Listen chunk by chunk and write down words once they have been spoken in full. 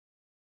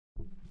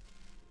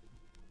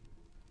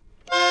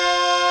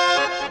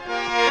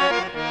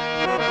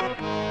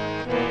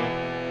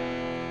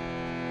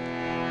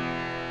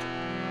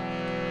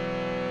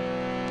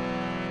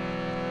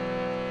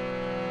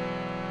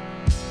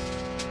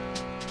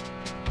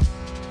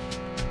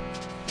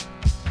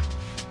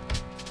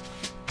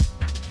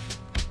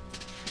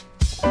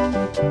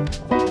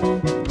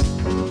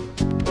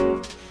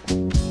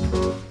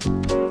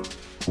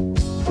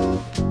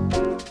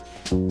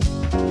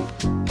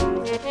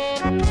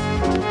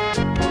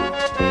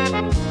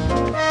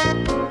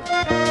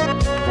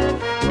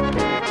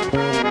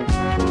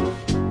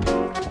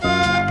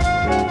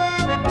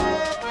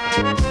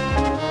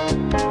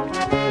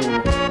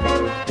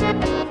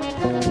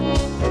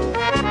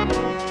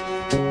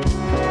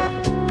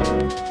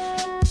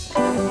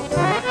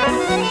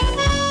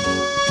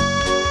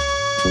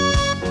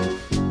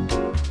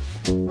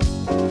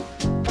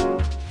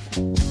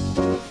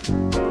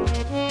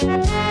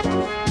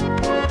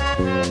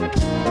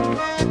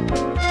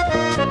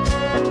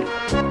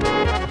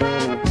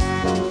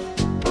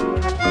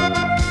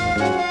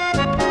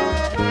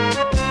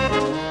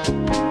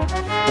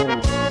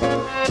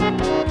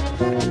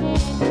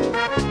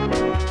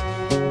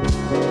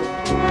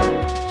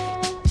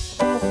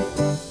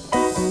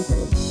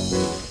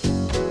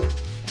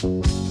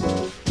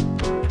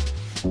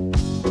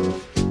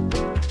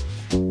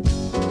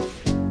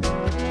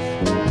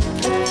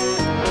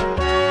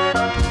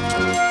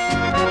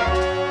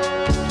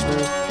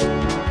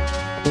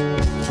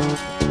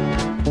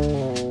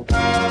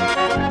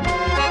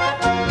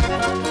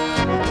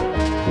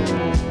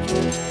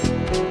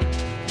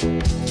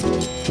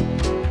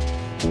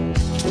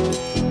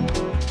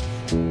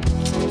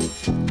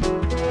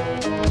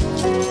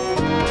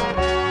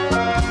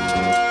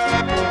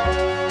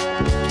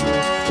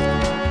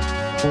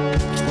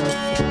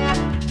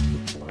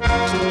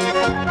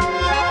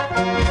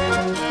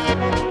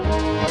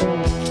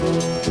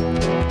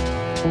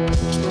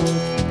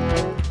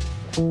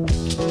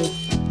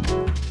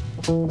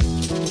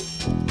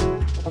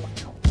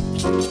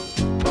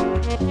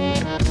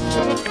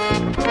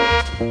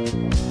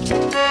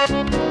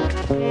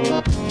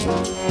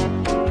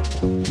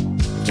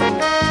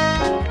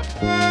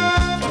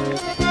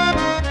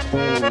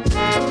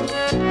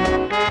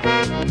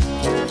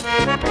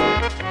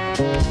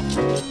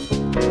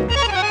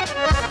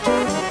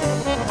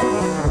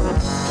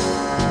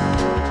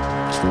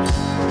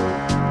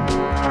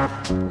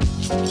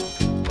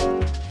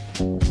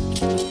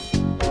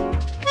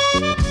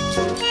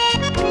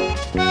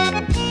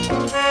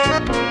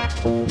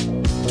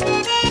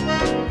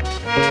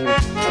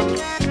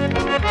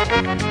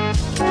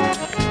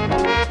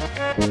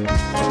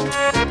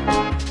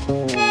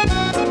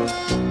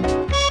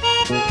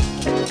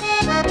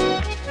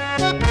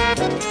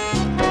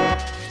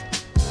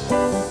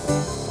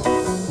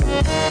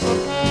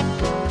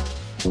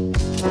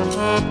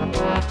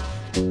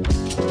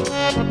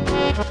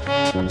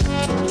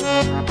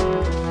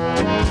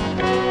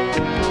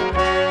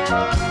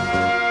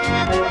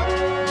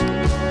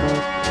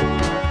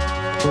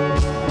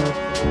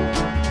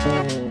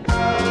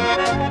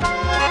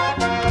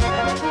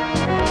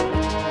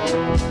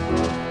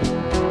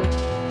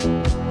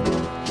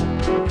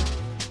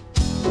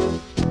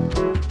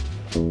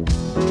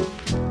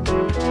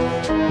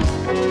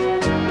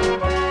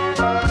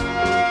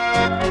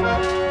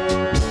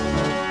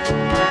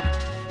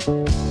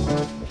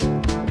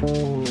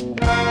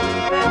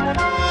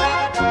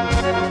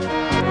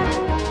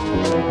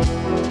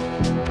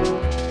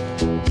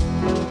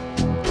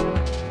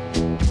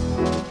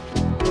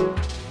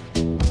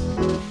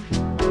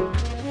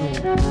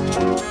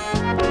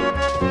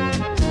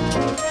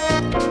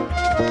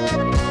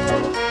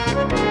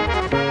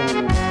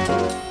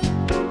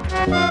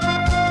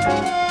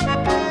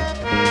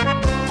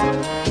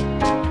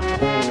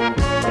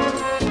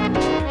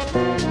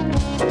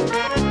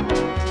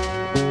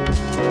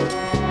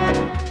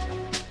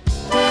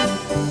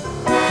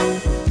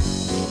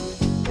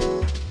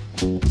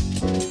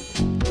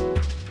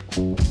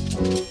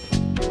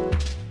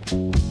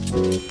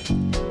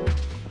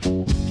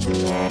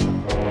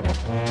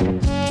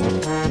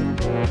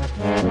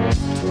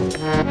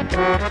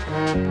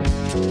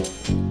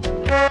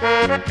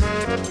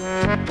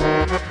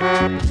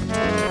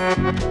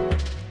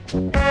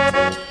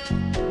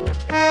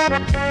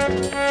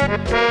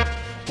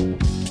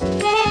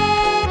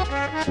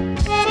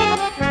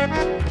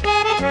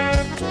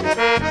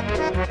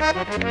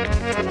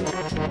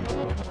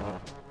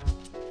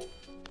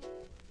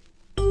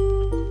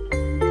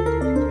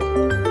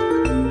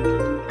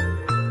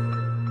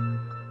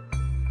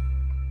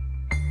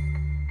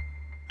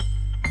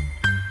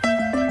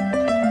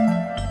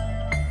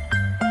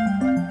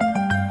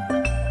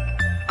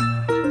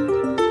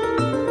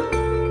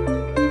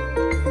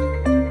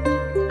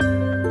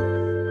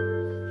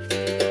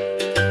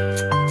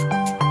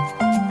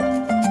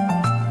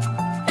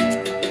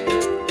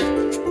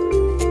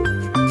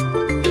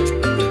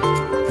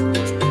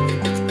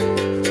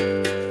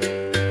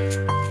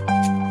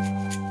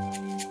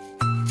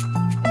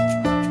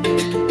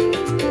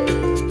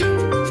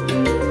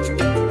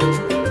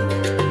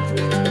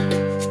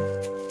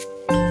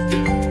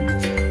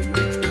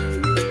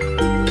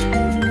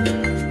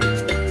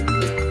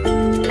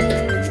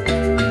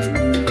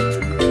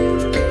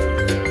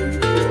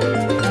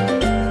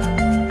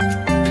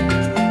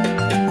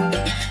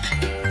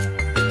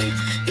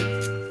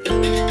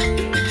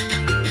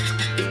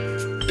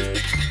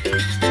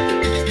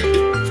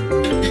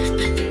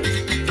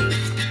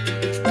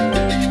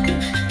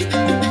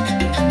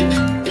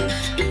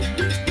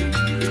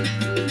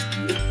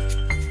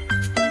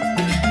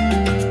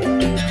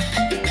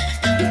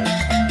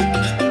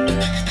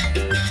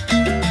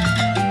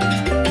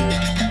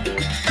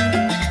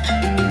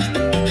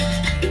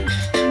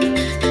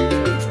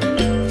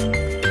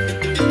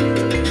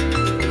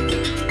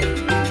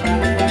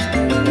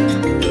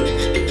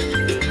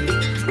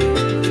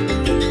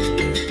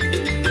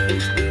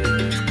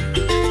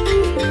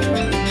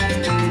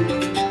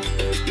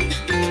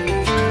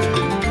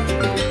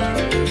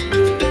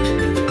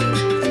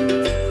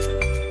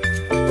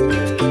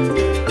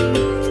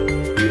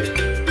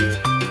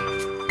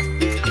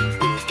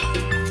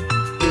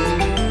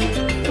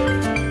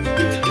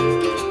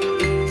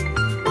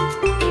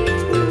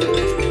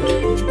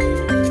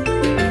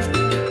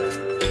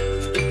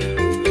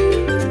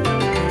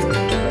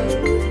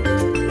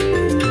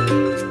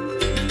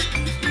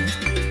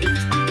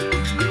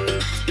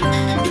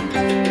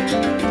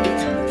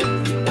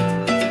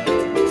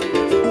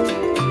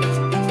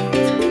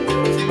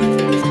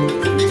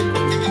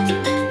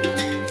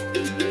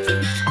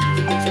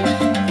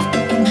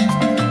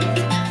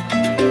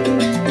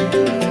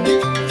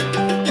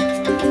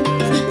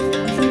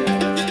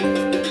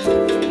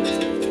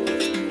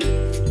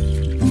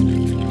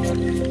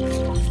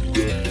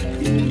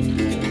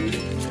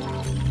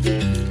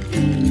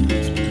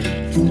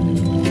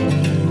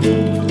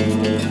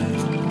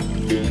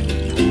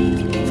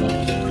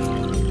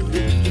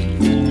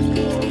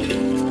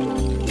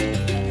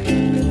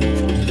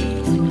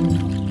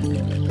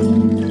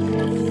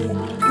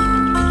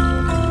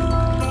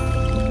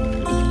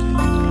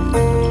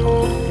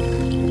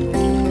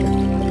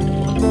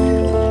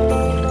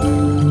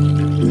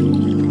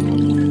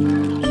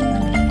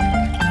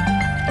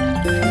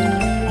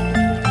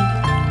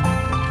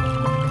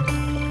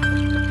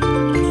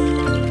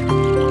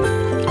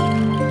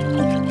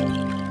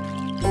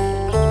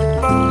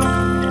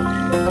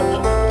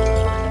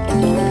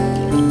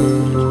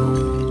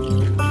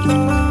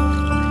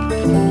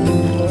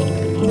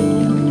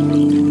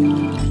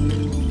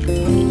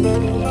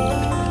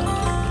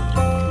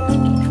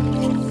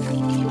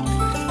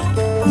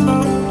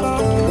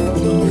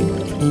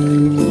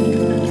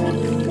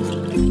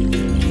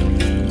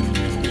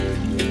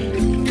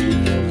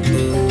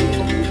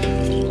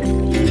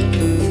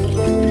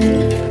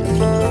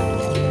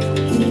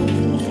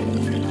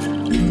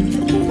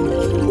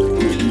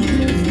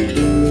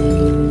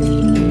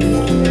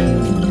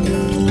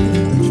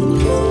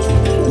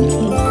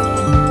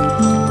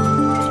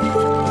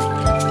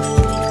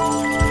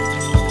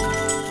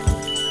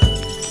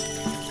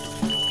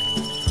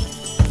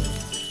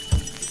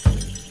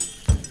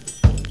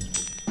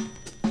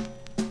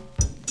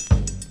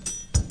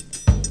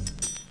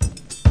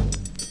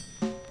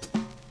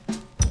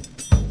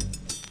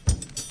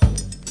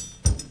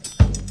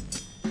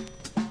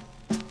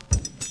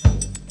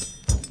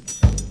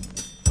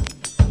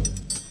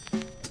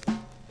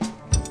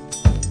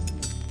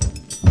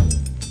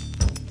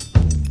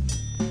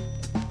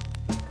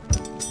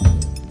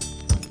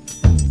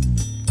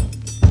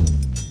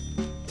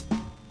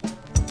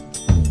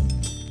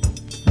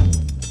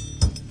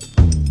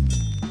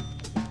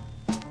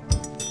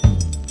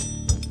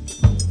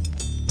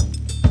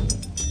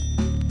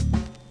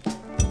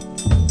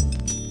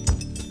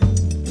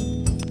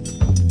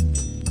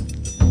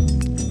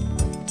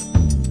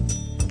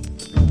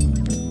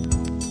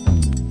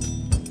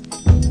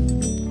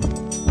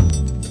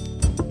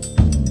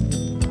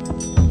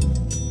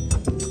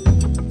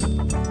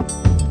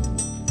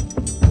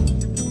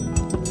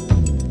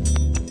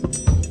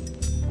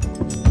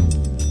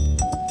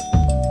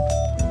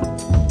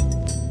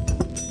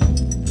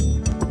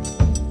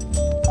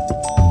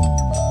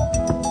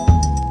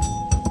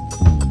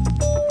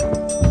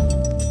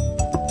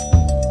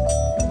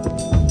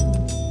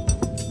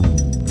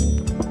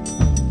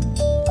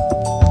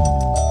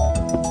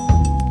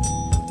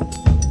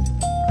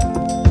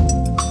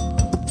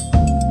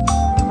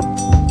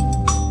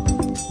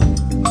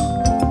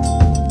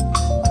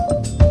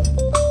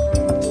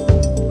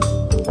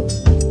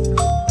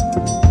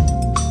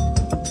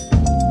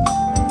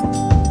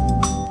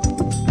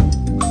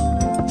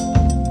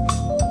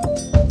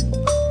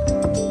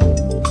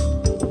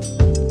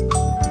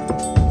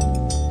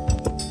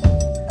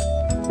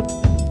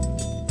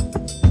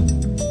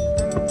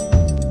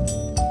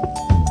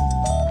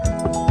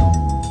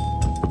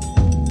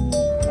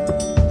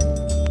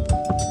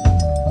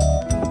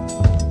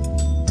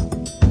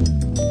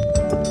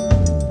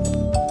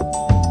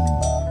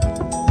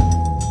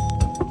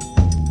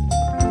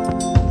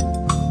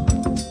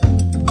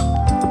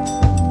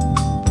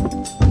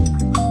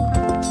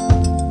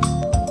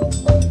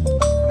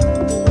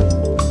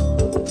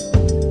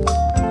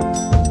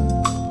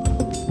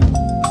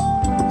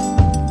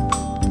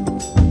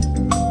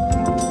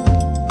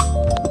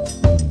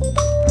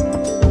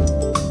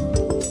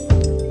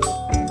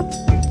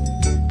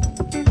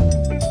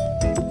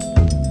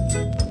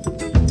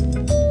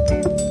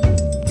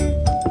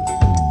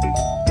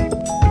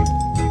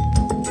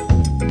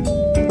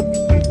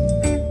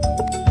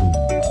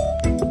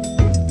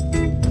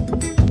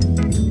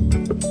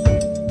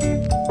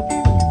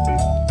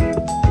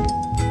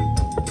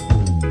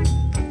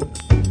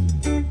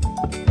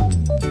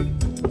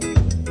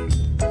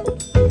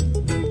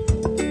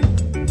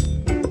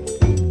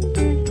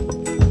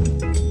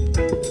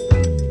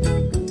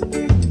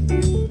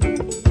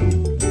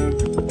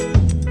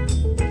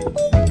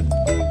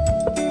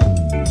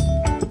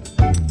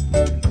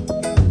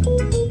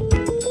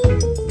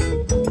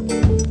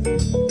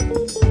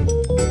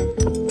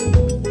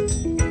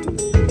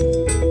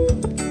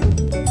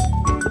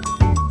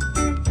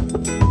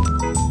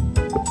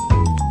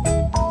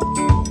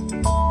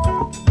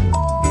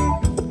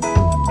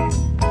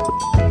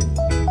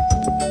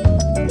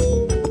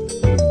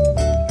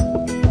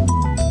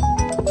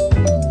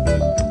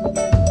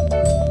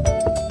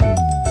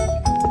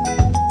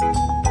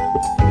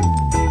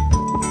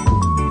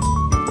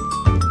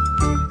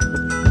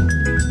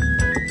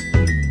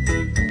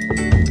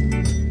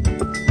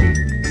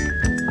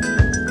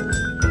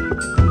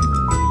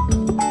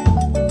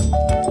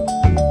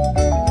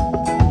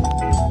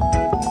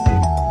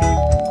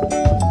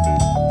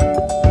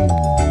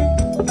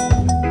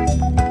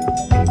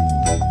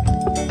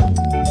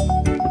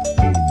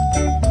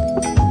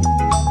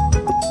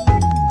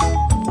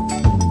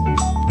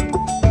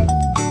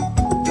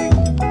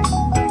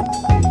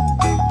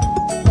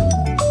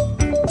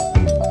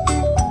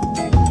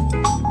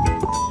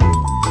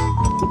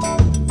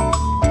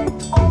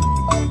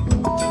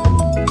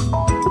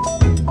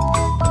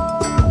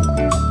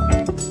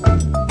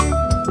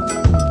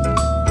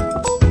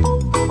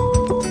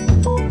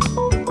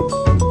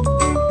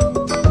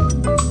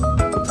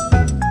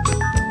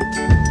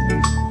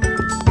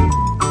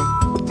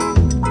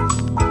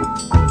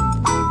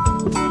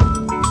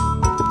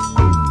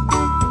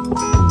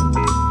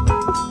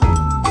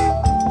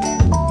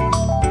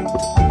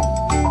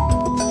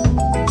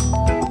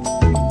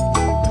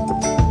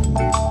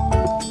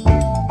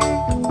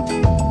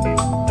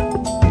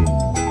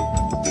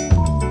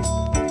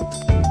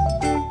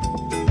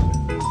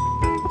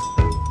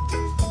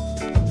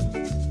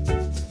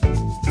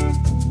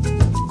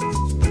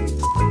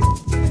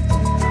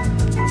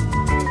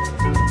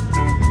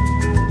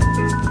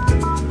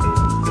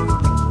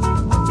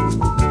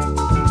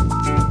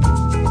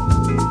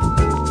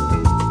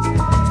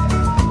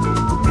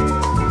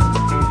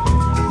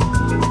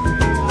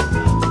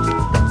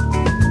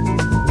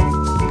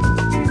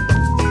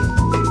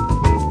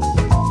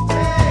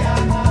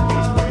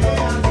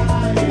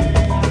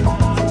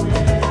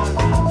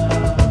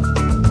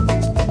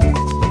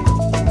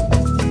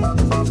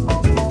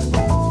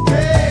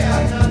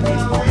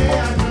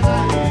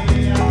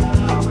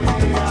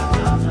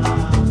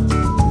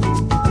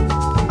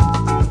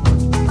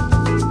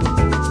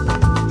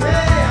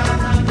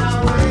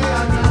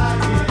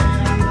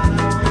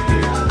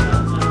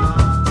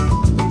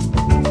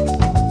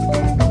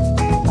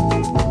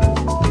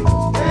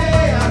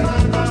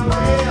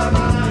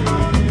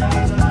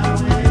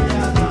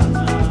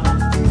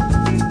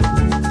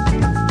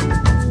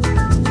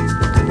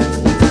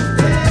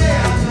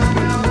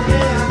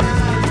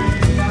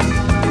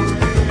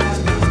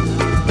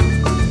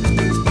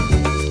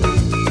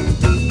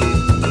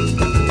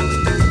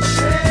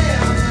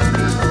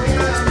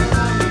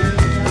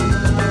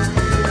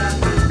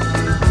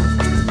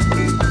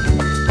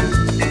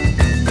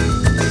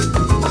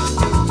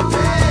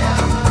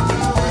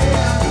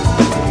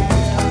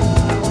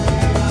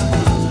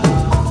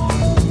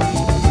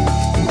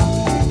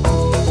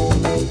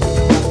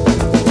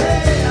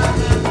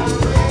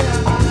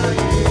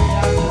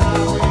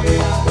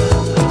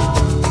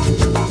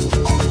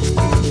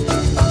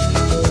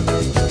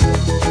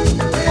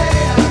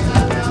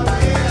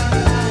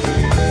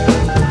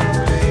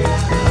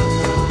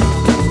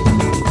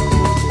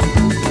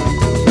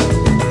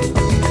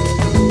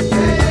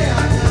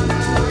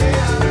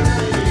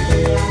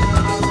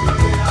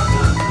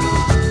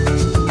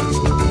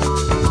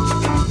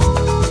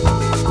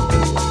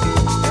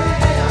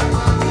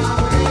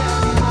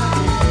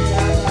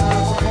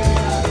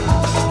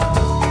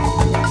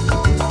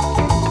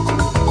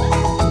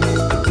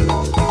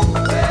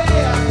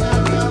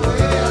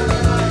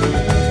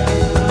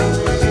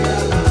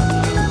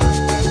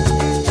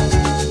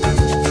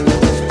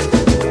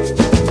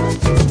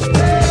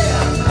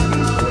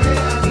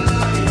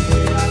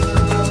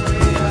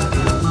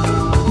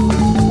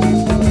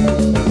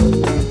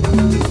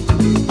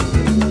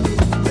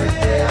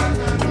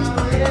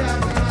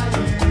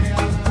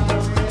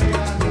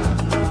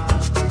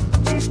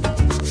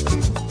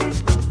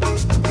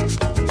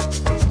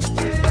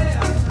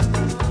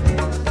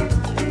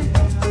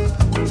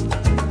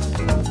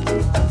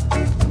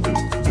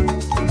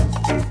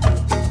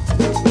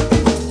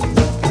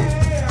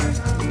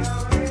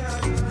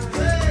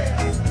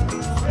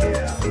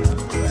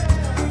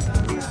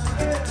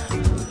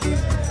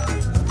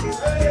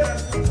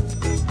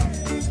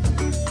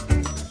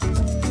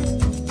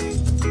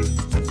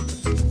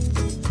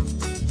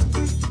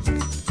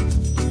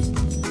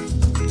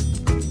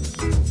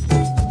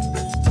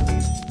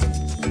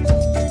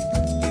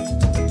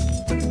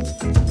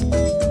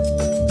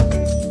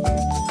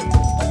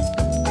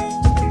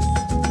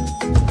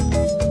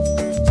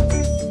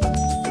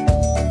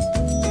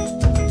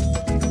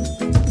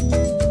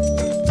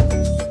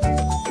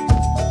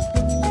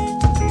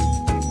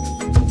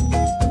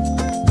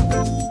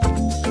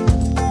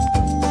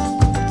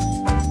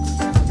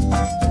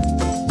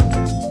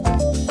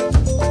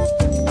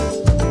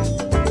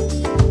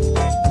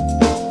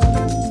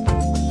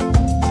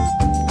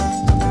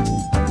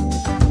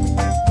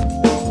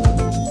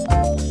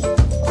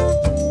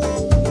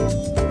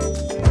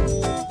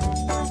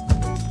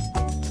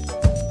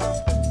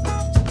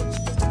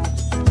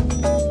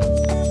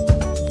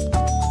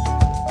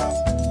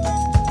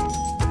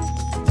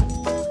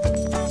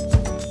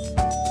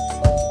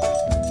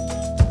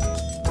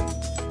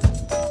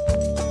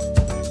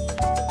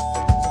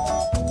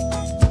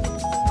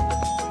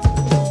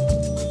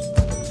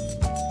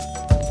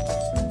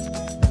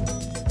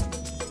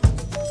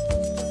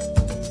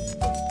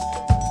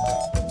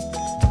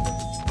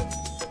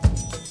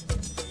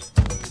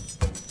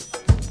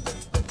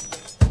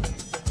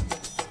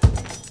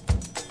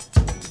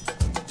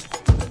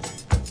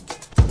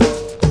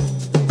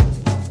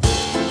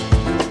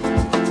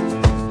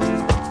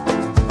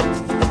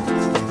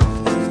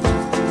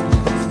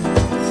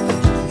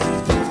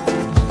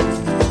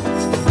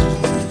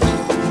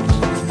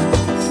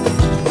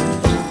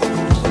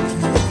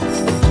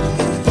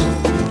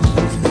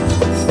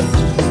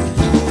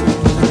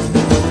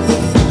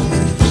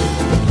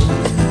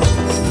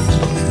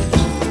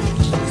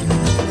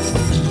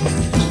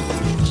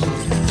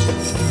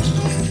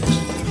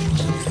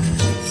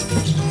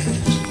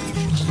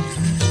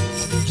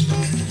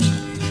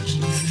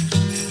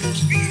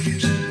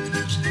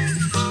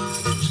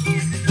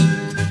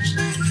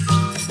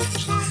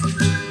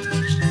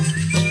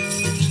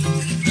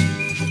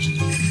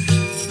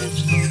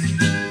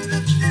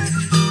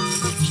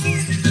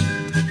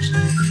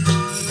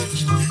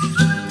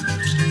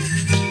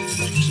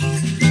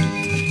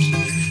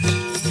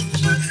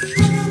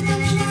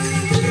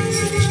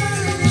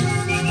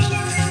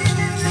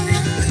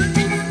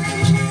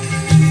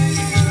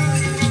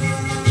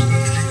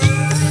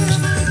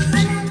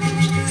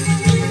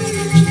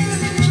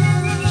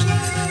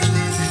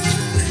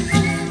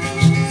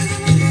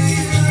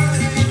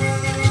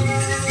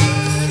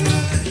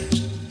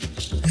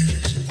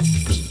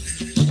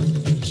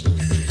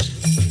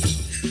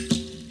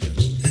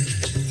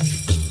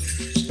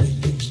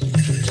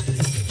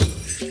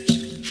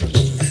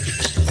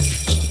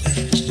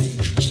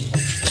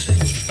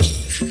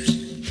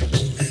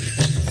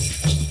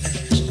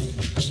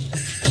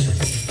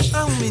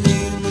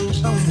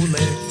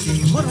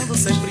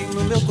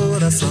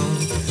coração.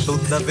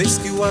 Toda vez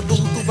que o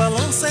adulto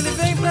balança, ele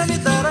vem pra me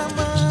dar a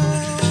mão.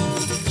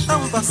 Há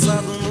um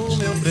passado no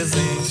meu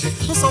presente,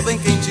 um sol bem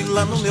quente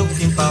lá no meu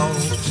quintal.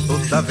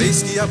 Toda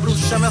vez que a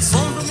bruxa me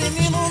assombra, o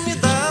menino me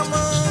dá a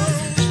mão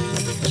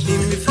e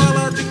me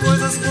fala de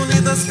coisas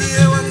bonitas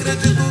que eu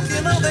acredito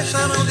que não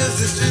deixarão de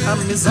existir.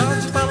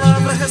 Amizade,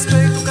 palavra,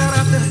 respeito,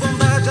 caráter,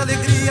 bondade,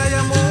 alegria e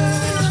amor.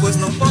 Pois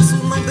não posso,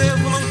 não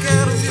devo, não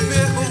quero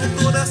viver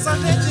como toda essa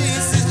gente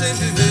insiste em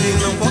viver.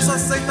 E não posso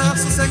aceitar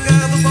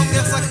sossegado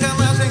qualquer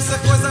sacanagem ser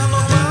coisa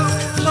normal.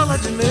 Bola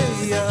de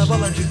meia,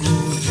 bola de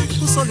gude,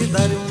 o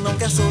solidário não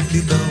quer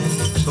solidão.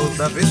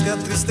 Toda vez que a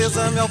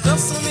tristeza me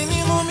alcança, o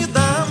menino me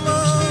dá a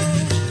mão.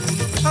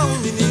 Há um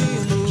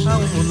menino, há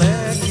um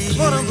moleque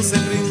morando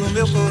sempre no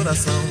meu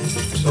coração.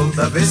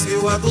 Toda vez que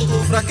o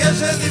adulto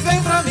fraqueja, ele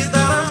vem pra me dar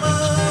a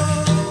mão.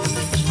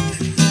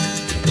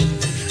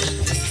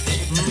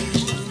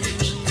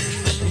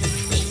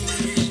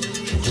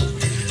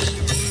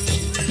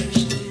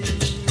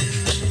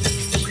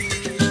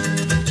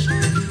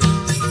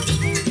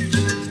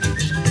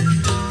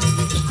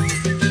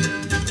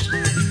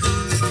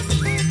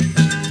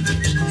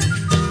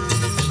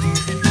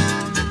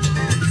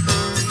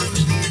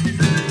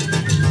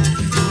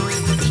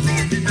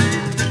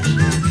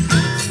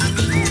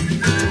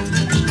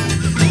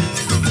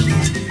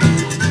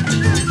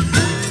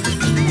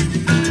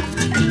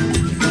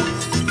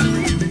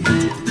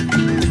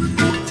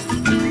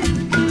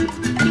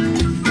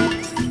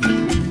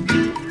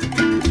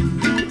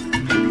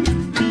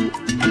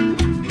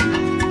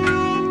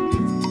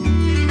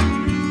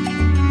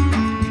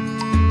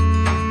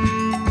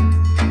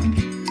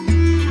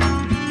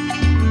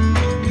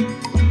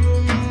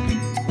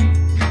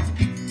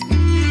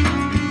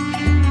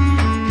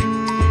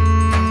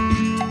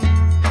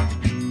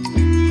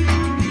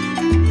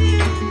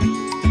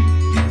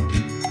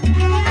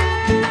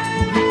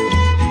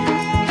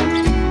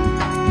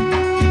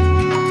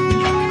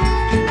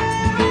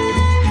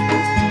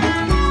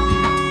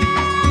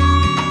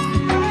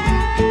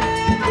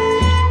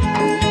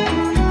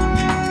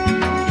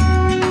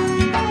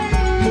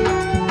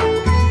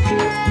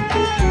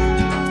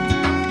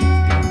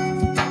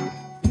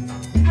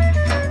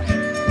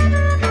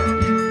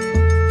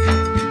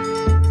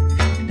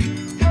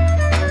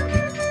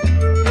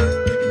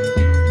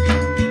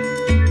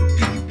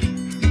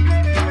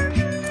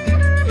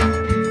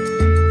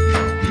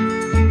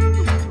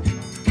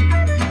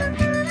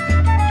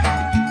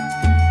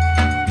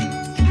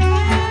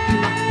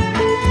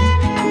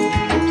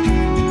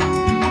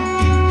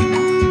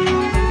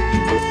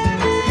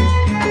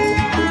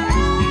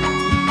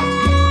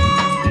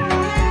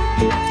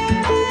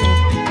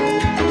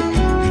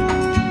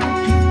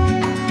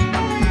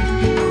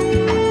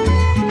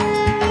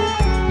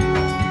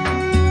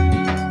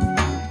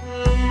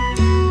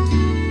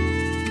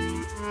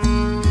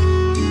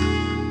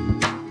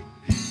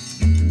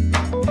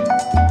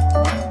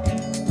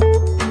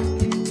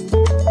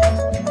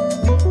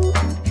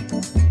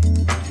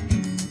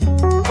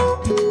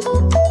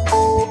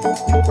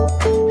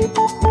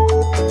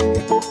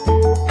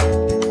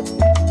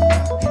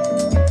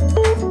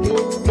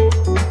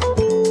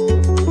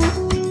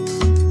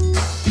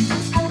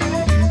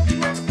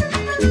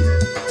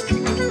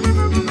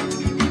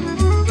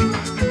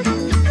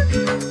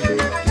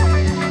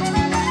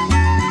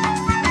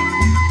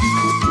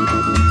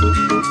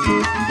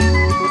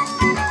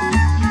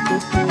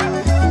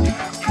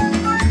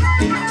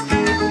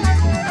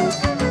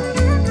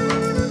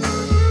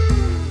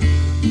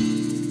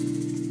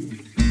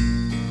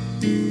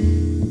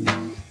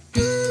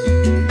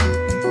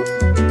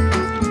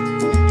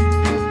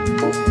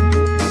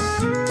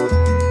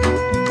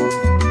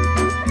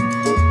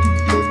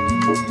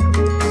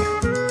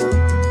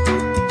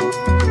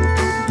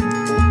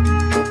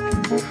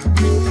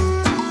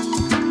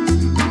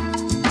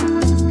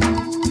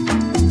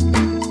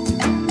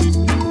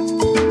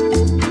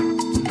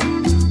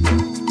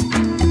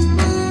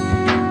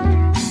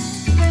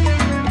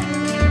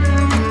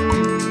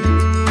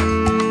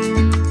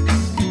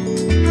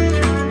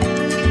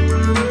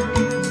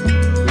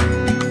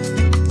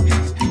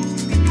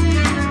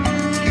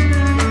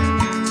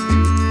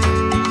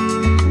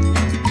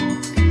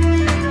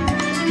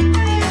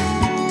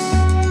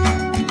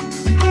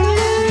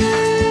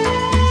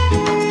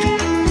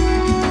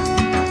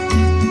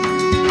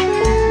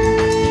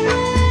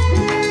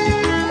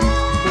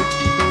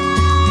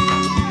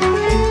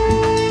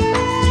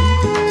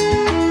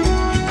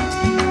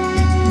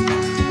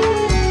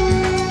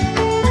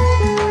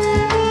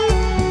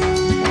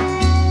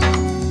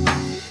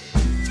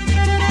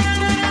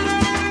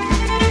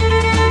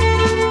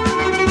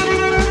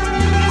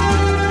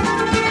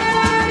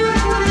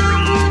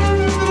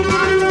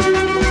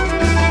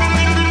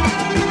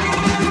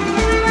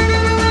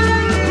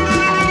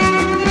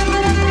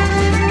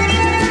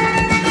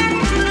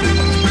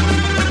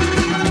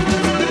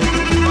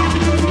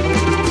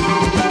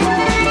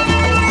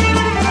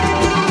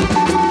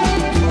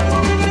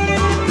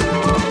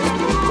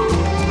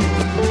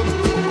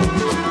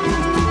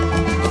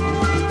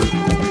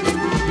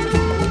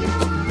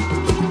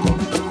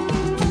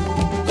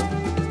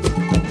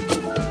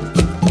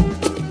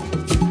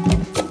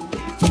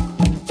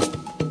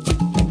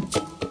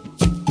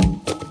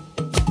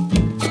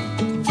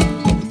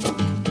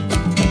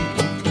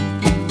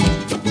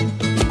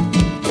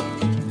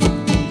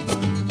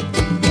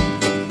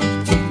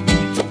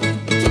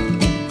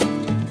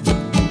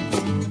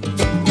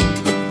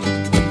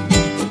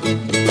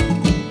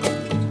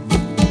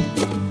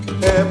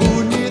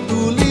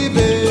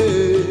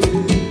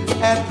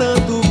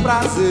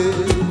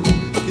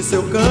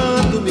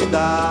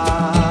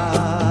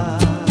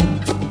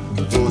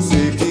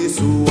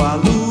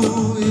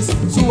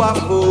 sua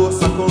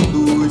força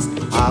conduz,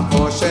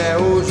 Afoxé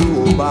o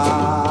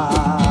Jubá.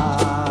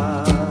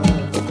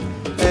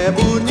 É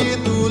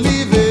bonito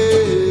lhe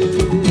ver,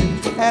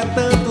 é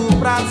tanto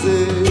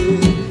prazer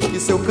que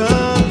seu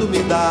canto me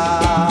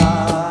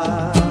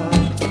dá.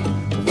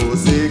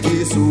 Você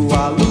que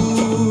sua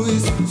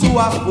luz,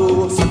 sua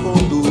força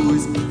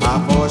conduz,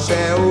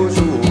 Afoxé o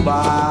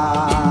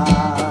Jubá.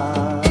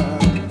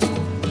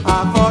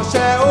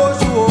 Afoxé o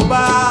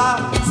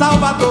Jubá,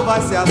 Salvador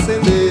vai se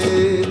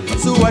acender,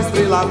 sua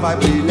estrela vai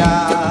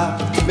brilhar,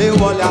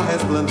 meu olhar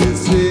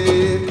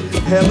resplandecer.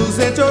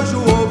 Reluzente o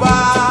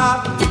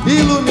Jubá,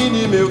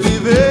 ilumine meu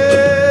viver.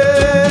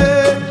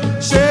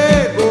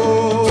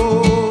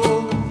 Chegou,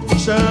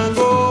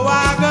 Xangô,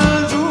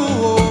 Aganju,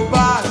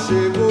 Oba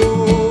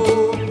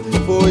chegou.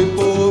 Foi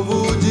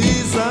povo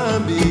de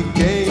Zambi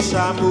quem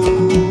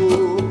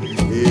chamou.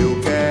 Eu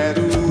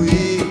quero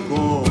ir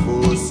com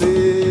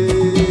você.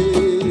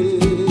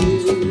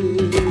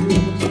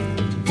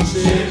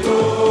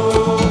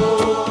 Chegou,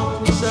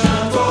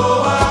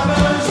 Xangô,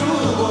 Aganju,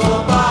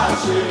 Oba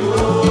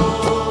chegou.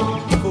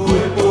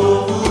 Foi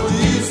povo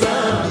de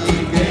Zambi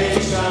quem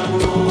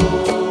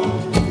chamou.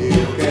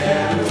 Eu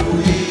quero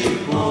ir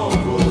com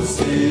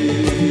você.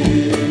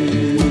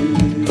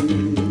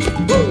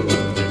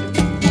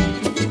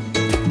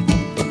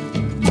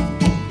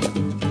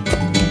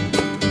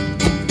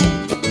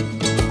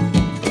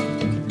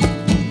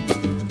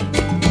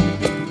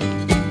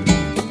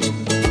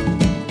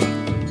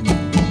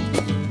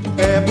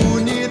 É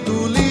bonito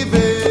lhe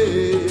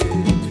ver,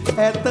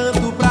 é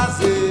tanto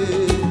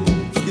prazer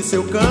que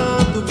seu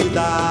canto me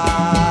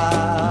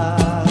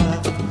dá.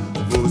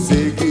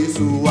 Você que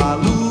sua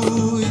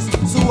luz,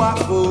 sua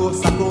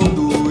força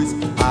conduz,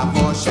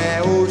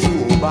 Afoxé o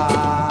Jubá.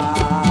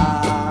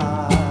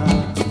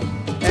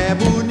 É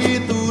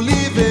bonito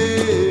lhe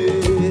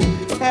ver,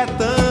 é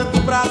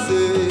tanto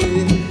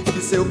prazer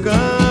que seu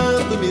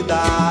canto me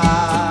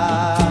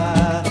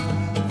dá.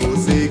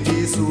 Você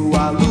que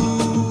sua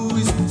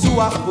luz,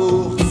 sua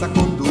força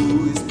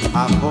conduz,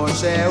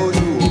 Afoxé o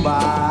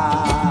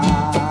Jubá.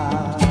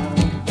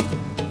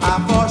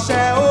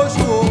 Afoxé o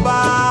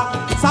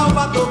Jubá,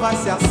 Salvador vai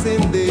se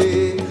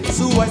acender,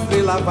 sua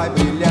estrela vai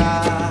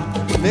brilhar,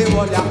 meu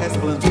olhar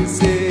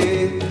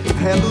resplandecer.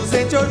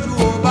 Reluzente o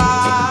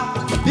Jubá,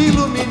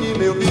 ilumine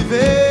meu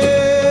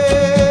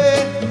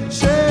viver.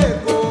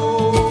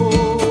 Chegou,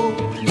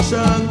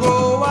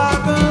 Xangô,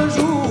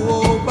 Aganju,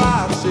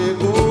 Oba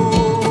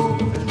chegou.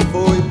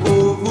 Foi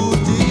povo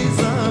de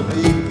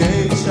Zambi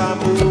quem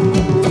chamou.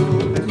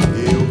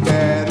 Eu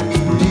quero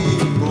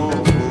ir com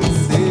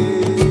você.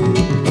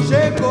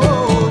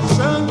 Chegou,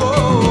 Xangô,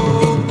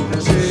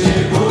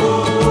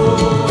 chegou,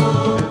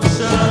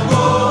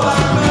 Xangô,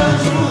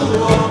 Aganju,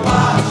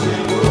 Oba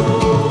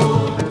chegou.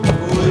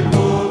 Foi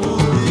povo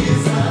de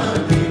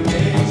Zambi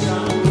quem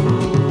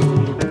chamou.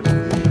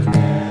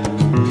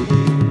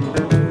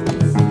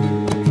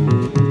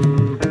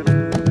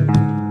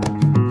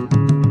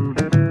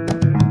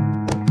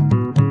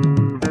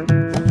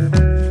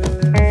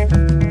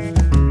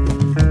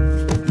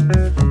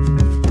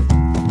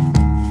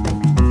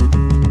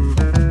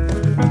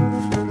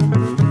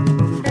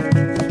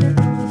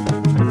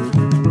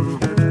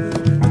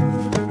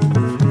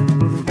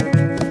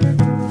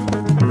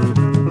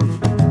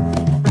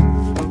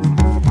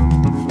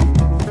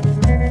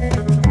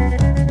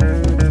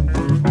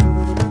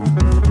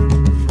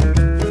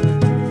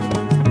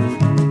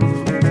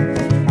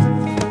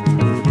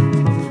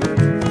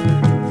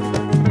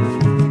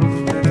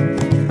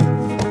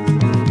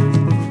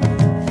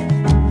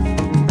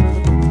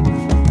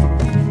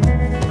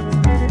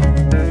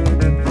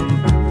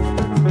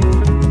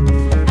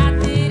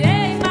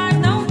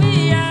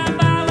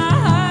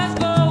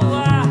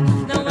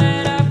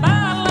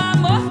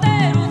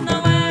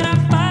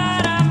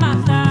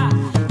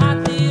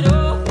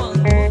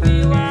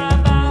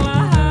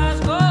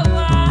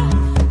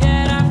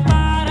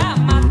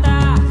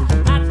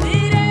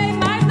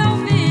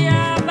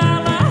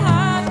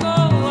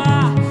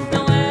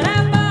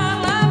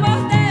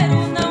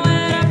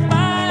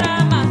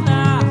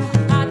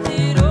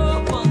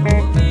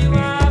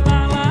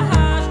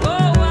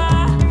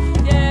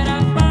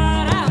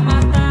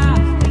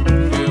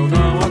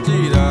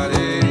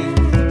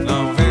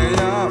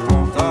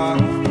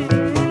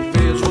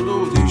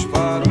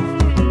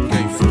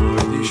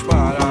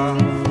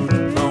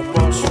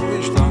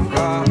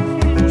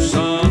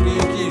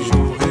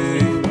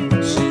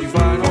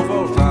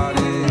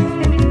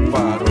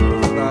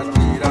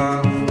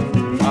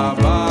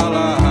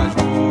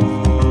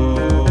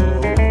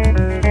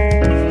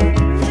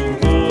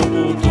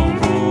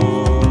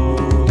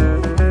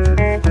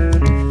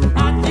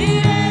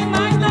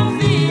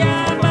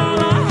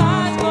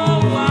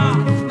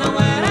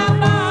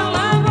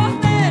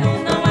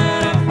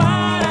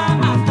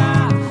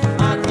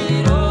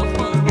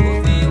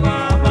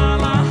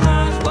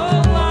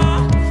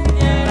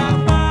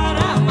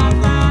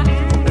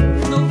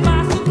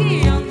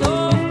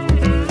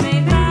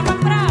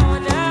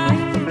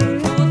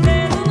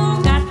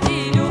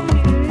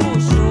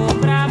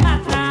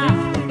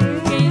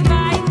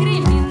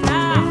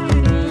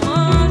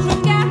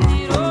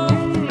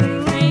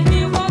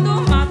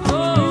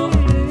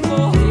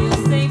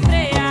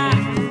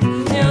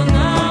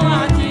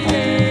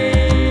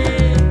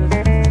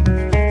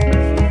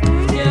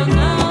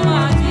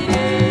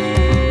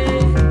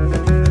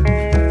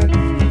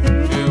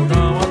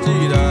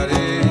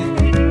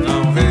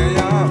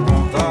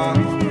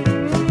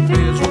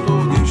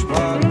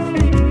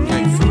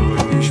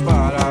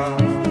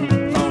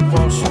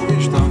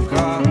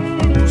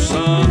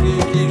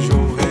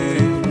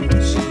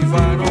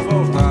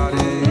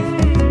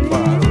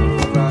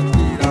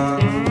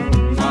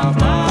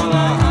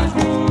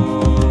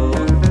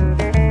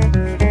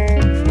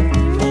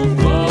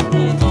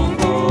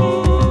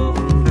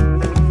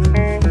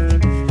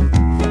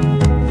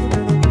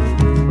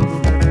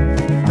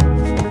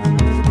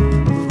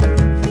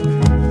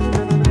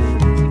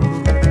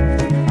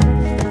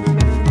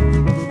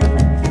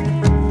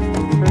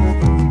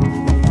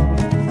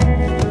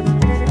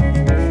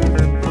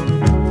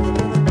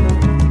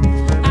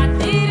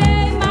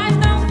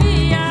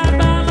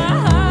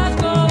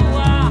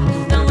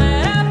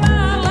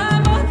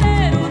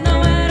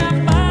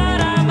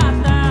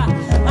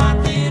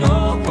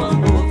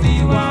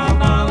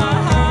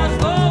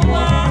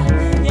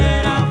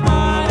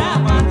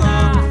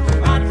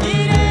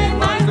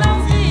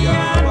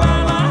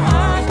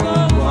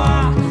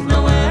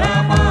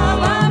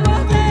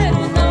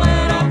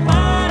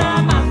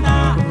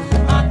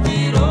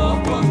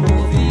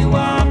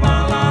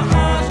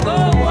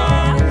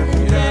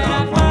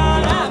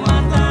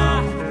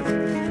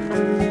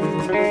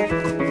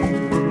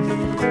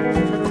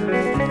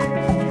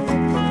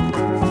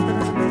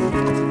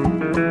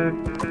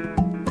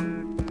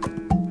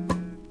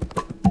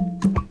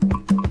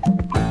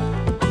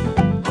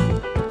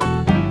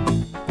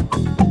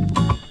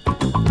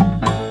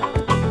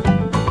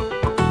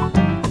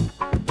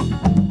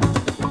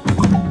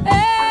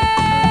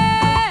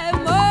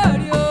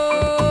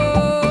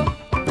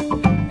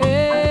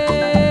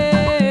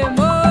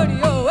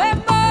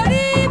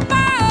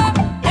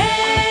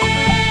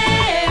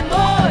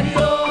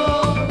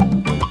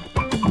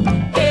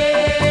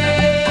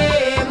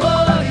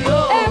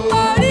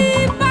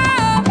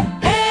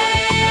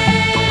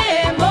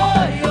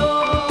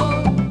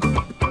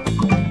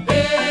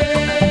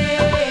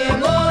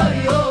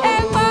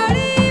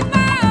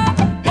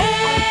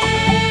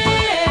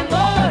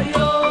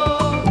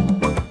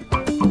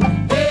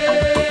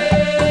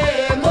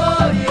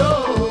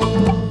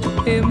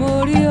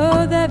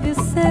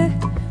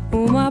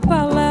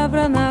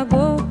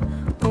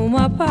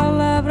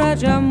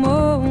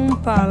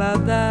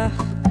 paladar.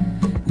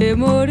 E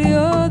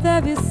Moriô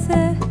deve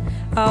ser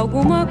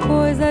alguma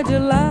coisa de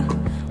lá.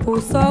 O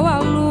sol, a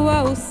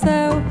lua, o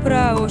céu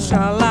pra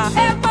Oxalá.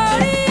 É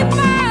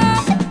Moriba!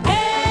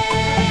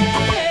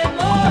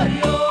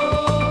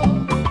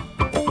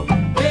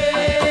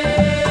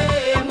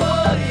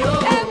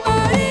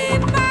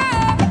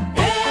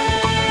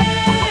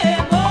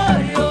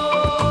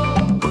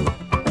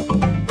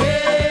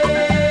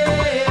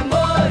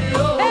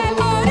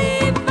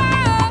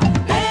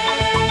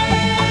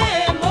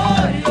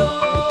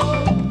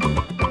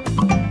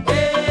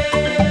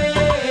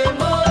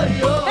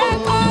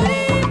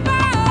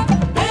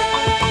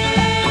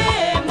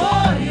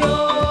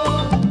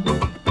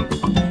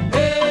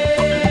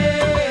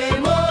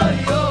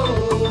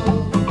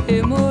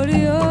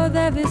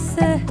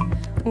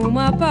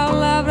 Uma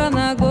palavra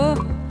nagô,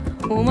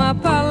 uma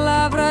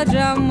palavra de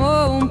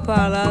amor, um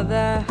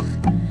paladar.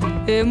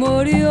 E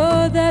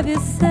Moriô deve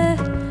ser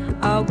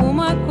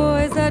alguma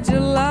coisa de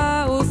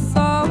lá. O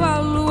sol, a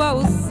lua,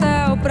 o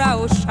céu pra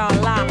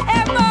Oxalá.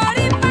 É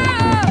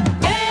Moribá!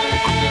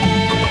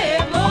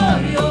 É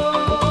Moriô!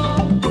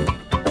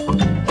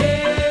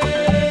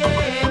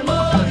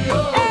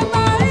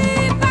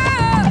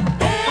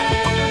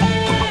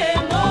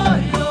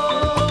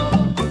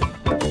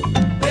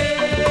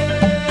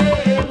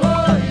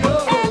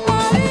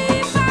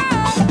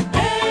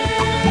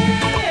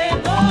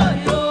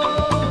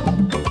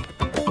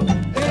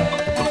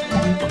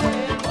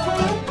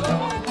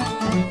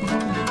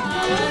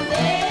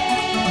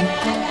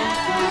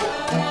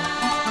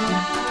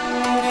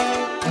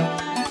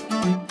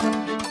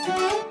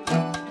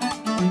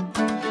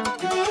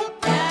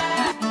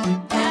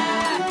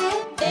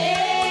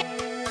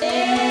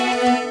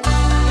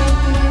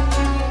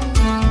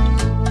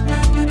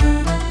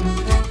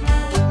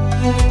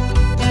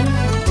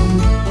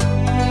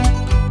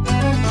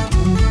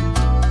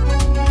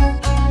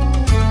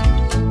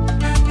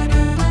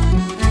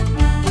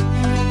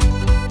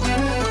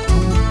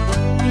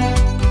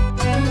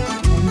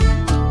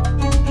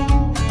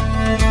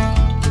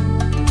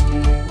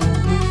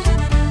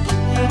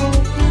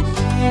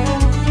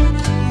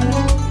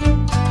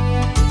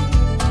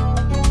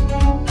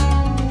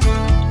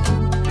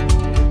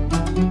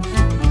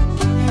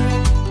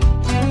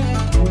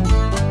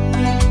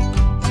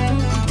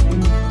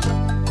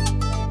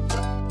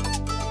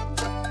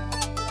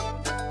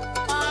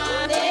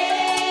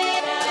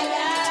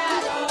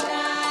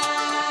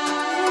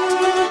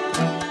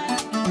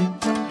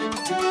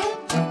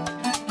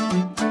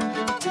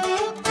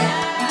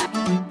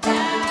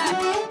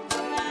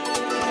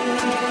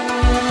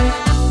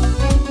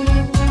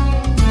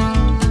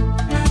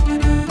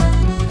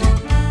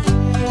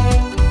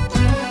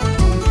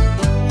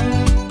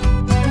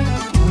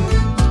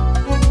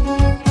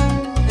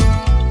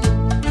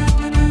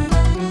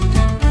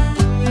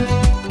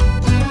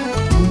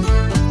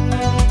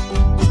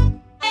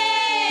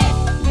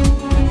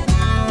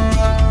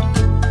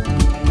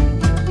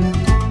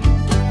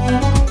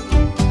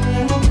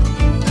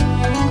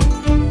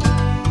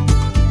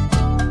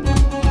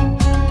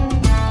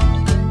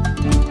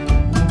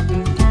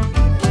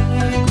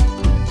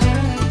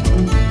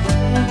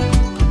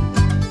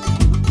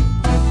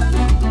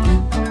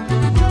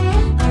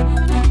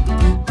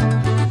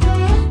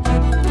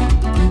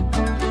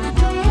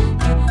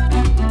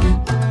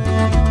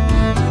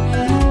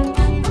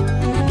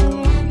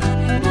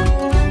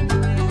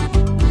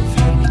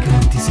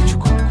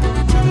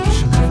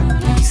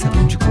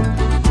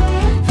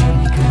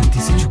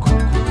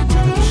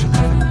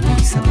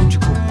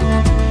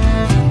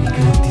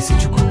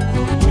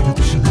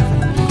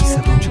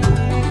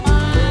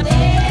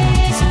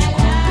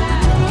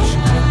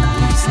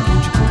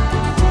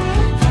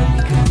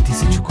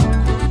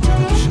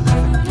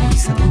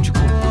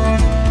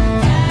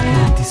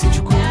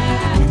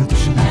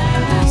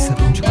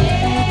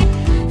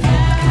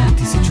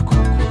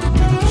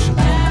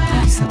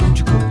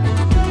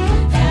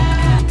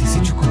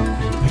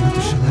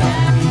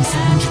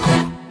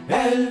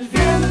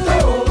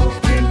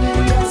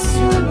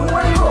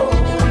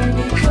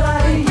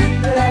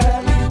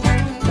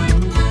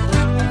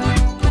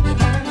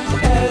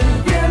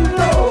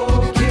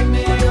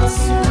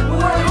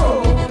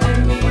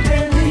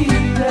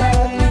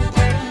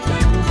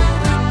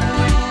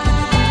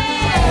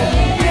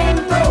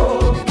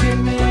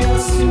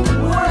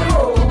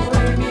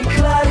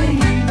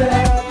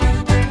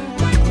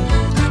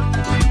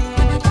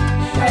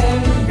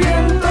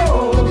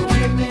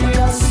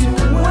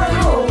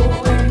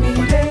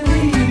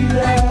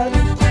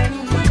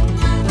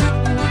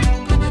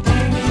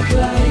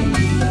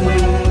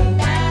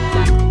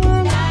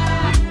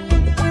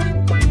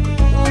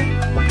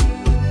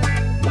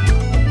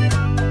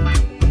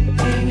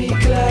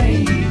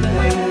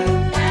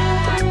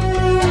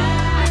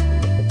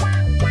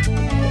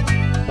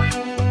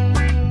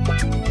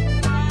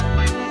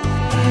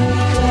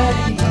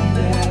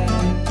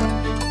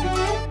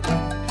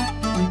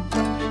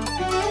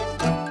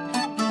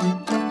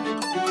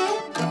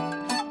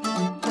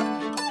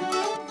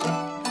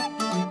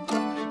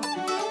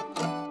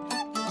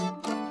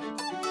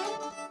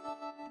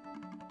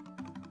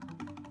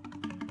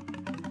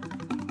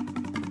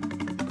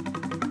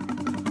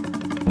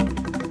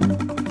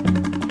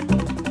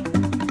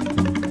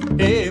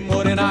 Ei,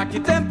 morena que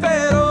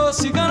temperou,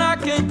 cigana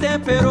quem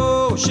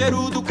temperou o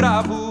cheiro do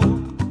cravo.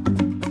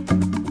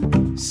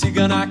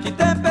 Cigana que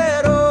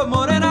temperou,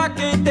 morena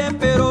quem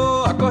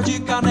temperou a cor de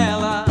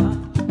canela.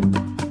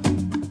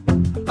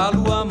 A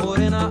lua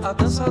morena, a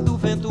dança do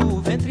vento,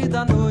 o ventre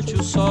da noite,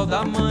 o sol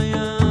da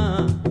manhã.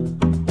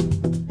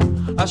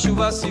 A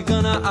chuva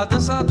cigana, a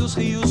dança dos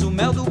rios, o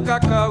mel do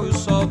cacau e o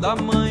sol da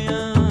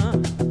manhã.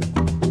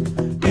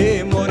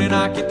 Ei,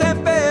 morena que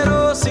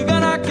temperou,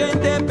 cigana quem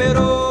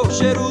temperou o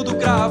cheiro do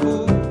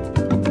cravo.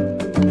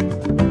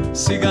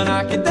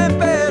 Cigana que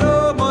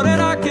temperou,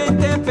 morena quem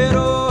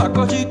temperou a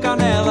cor de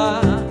canela.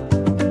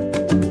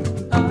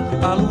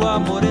 A lua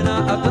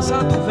morena, a dança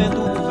do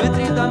vento, o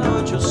ventre da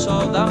noite, o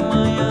sol da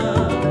manhã.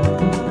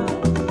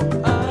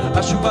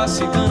 A chuva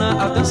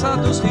cigana, a dança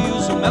dos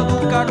rios, o mel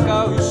do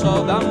cacau e o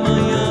sol da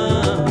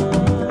manhã.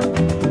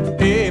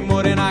 Ei,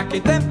 morena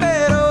quem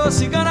temperou,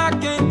 cigana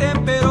quem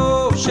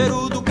temperou o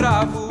cheiro do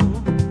cravo.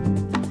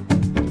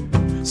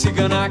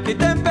 Cigana que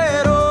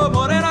temperou,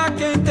 morena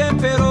quem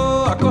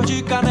temperou a cor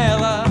de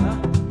canela.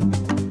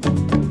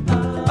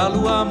 A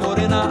lua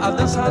morena, a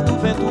dança do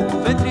vento,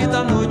 o ventre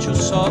da noite, o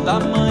sol da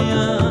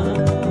manhã.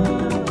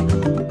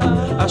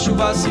 A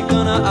chuva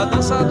cigana, a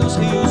dança dos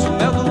rios, o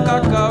mel do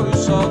cacau e o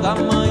sol da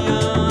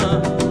manhã.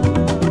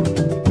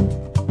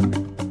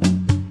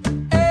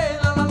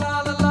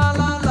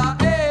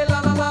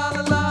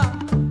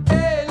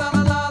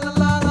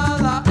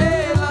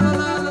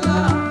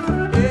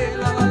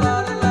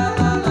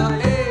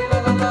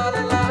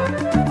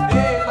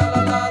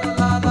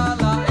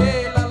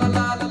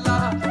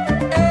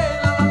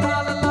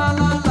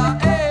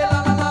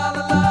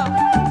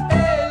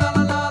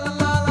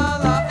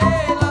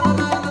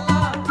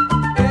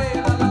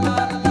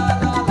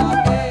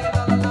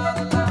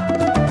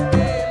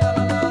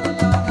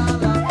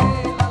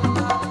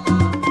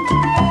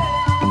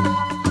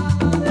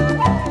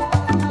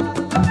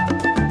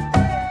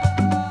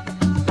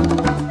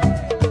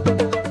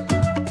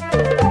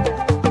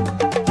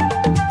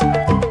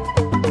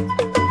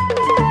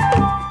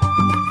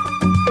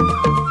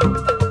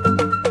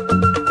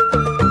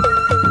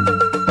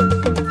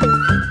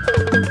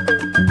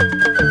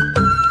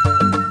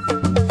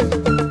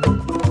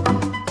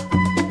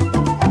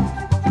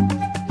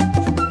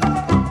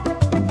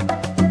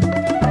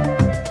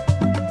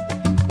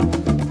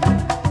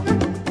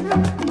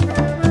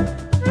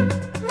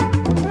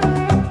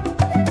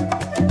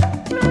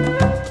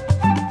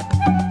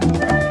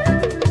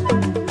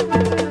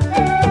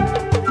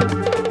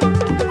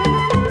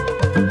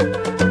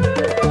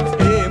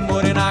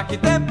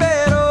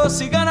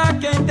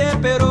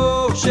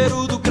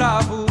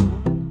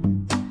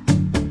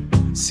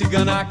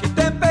 Cigana que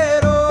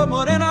temperou,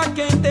 morena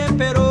quem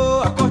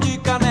temperou a cor de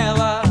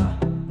canela.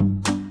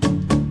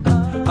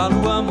 A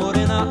lua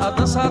morena, a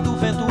dança do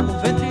vento, o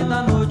ventre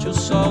da noite, o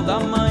sol da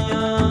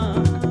manhã.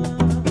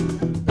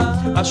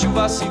 A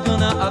chuva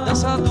cigana, a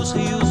dança dos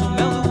rios, o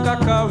mel do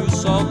cacau e o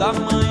sol da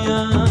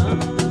manhã.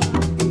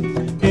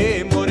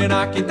 Ei,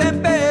 morena que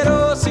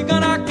temperou,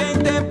 cigana quem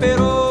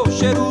temperou o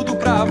cheiro do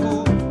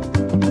cravo.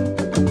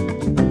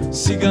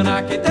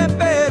 Cigana que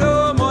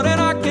temperou,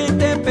 morena quem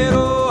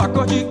temperou a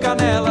cor de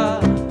canela.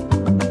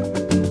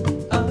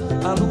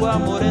 A lua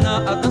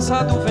morena, a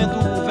dança do vento,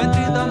 o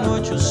ventre da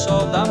noite, o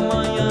sol da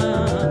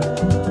manhã.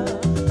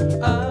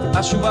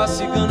 A chuva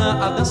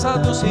cigana, a dança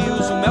dos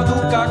rios, o mel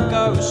do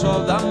cacau e o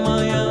sol da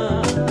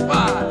manhã.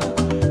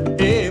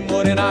 Ei,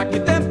 morena que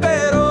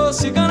temperou,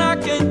 cigana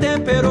quem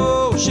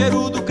temperou o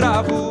cheiro do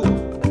cravo.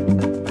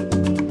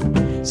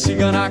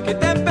 Cigana que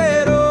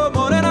temperou,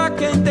 morena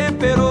quem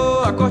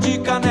temperou a cor de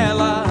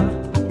canela.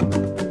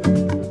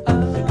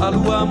 A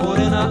lua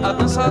morena, a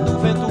dança do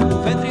vento,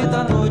 o ventre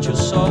da noite, o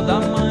sol da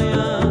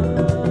manhã.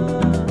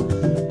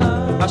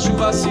 A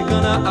chuva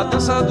cigana, a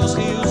dança dos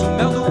rios, o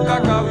mel do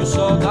cacau e o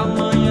sol da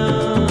manhã.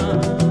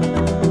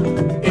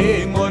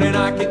 Ei,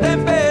 morena que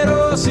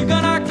temperou,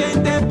 cigana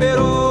quem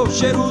temperou o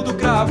cheiro do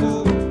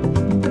cravo.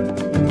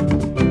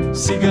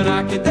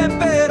 Cigana que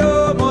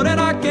temperou,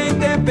 morena quem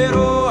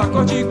temperou a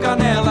cor de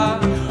canela.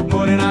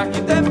 Morena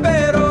que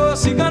temperou,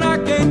 cigana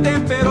quem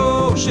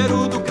temperou o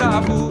cheiro do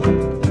cravo.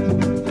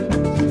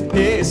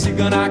 E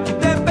cigana que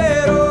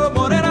temperou,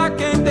 morena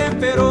quem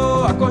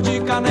temperou a cor de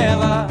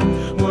canela.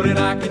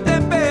 Morena que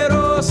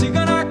temperou,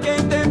 cigana quem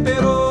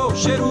temperou o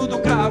cheiro do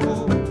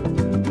cravo.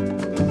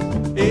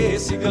 E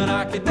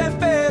cigana que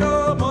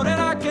temperou,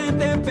 morena quem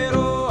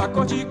temperou a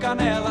cor de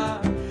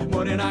canela.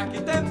 Morena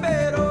que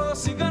temperou,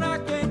 cigana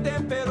quem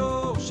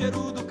temperou o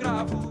cheiro do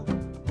cravo.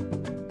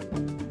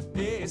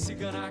 E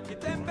cigana que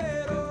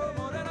temperou,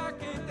 morena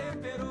quem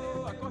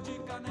temperou a cor de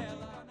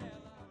canela.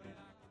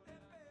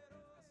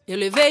 Eu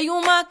levei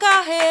uma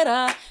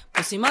carreira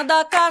por cima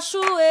da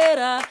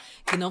cachoeira,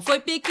 que não foi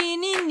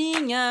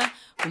pequenininha,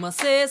 uma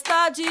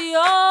cesta de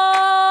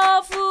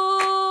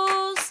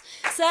ovos,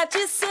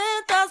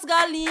 700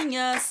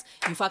 galinhas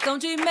e um facão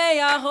de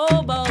meia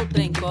arroba. O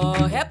trem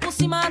corre, é por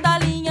cima da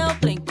linha, o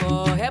trem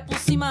corre, é por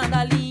cima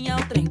da linha,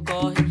 o trem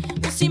corre,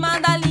 por cima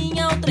da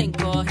linha, o trem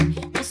corre,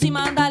 por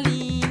cima da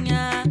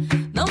linha.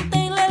 Não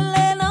tem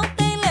lelê, não tem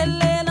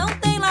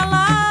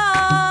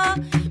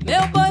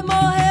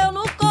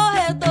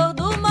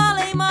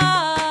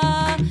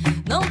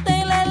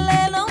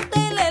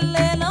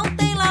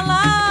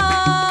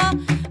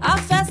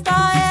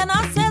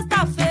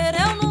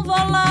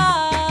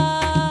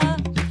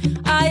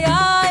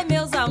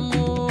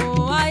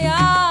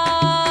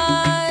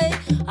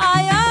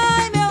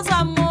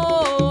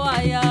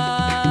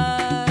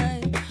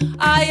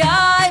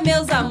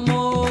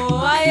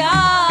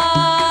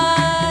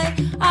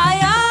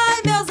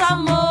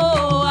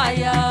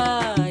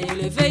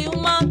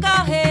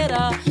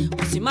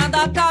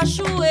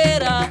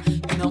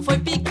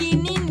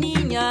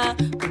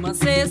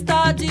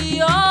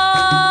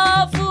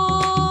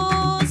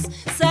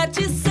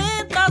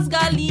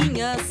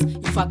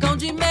facão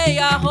de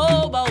meia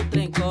rouba, o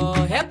trem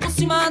corre, é por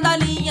cima da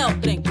linha, o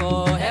trem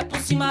corre, é por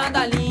cima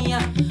da linha,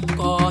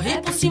 corre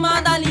por cima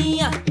da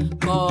linha,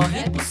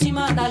 corre por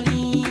cima da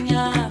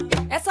linha.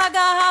 Essa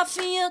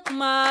garrafinha com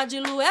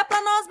Madilu é pra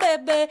nós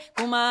beber.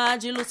 Com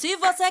Madilu, se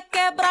você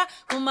quebrar,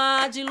 com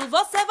Madilu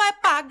você vai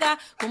pagar.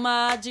 Com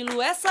Madilu,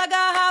 essa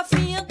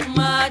garrafinha com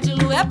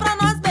Madilu é pra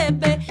nós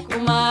beber. Com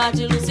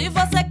Madilu, se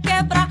você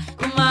quebrar,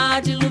 com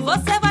Madilu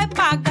você vai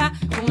pagar.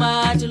 Com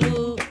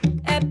Madilu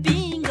é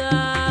pinga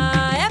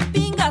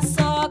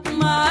só com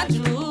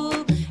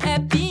Madilu. É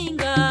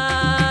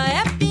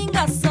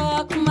pinga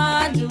só com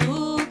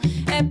Madilu.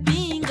 É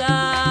pinga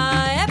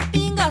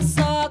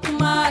só com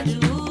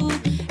Madilu.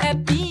 É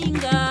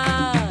pinga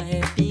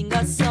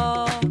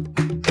só.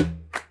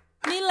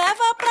 Me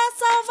leva pra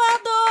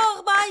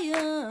Salvador,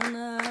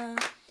 baiana.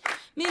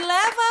 Me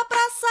leva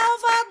pra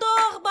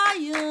Salvador,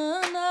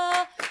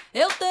 baiana.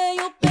 Eu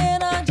tenho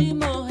pena de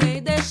morrer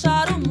e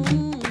deixar o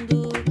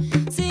mundo.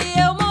 Se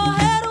eu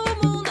morrer, o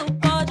mundo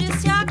pode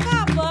se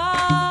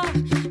acabar.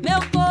 Meu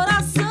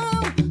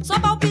coração só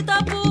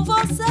palpita por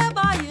você,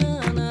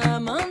 baiana.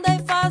 Mandei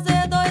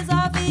fazer 2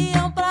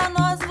 aviões pra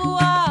nós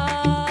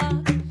voar.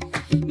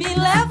 Me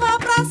leva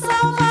pra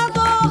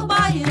Salvador,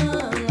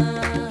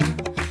 baiana.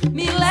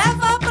 Me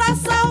leva pra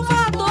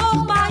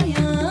Salvador,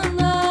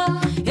 baiana.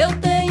 Eu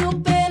tenho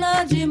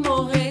pena de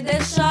morrer e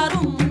deixar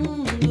o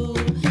mundo.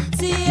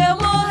 Se eu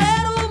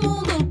morrer, o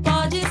mundo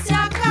pode se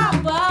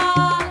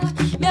acabar.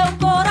 Meu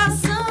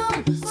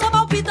coração só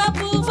palpita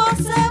por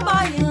você,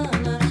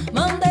 baiana.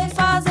 Mandei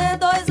fazer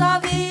 2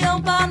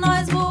 aviões pra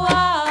nós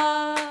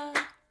voar.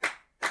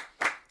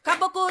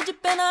 Caboclo de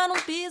pena não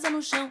pisa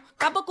no chão.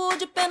 Caboclo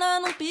de pena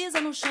não pisa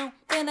no chão.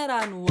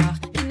 Peneira no ar,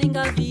 que nem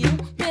gavião.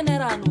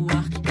 Peneira no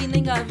ar, que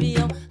nem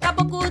gavião.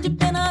 Caboclo de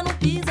pena não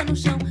pisa no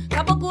chão.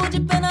 Caboclo de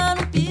pena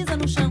não pisa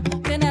no chão.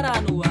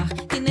 Peneira no ar,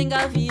 que nem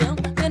gavião.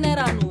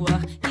 Peneira no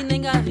ar, que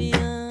nem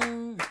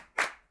gavião.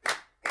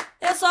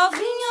 Eu só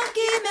vim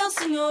aqui, meu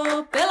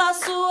senhor, pela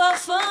sua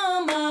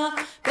fama.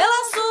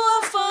 Pela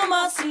sua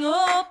fama,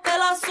 senhor,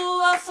 pela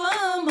sua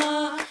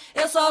fama.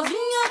 Eu só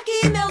vim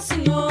aqui, meu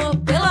senhor,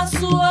 pela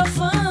sua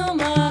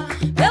fama.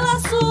 Pela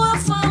sua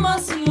fama,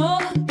 senhor,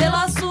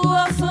 pela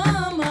sua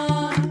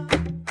fama.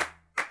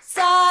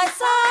 Sai,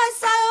 sai,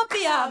 sai, ô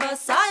piaba,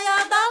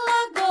 saia da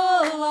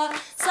lagoa.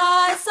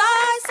 Sai,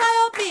 sai, sai,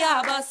 ô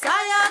piaba,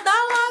 saia da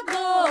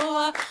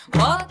lagoa.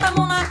 Bota a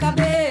mão na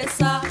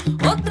cabeça,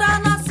 outra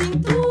na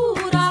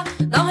cintura.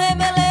 Dá um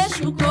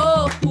remeleixo no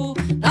corpo,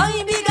 dá uma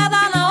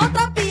embigada na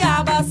outra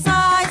piaba.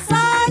 Sai,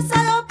 sai,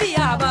 sai, ô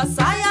piaba,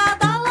 saia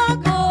da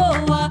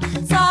lagoa.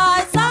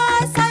 Sai,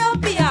 sai, sai, ô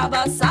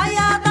piaba,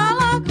 saia da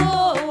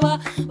lagoa.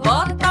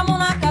 Bota a mão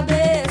na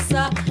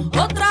cabeça,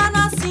 outra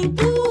na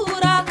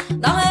cintura.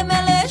 Dá um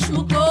remeleixo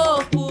no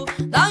corpo,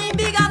 dá uma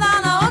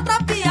embigada na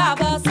outra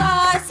piaba.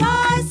 Sai,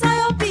 sai,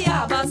 sai, ô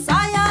piaba,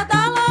 saia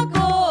da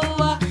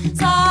lagoa.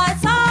 Sai,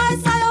 sai,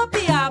 sai, ô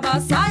piaba,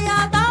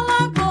 saia da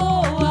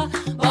lagoa.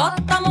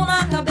 Bota a mão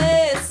na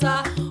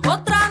cabeça,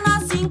 outra na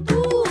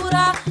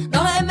cintura.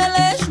 Dá um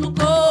remeleixo no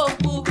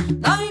corpo,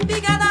 dá uma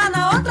embigada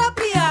na outra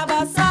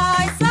piaba.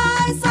 Sai,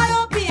 sai, sai,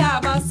 ô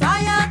piaba,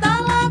 saia da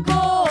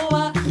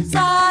lagoa.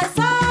 Sai,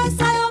 sai,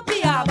 sai, ô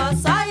piaba,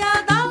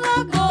 saia da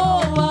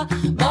lagoa.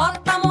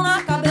 Bota a mão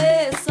na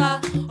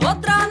cabeça,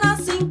 outra na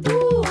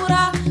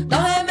cintura. Dá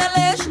um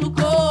remeleixo no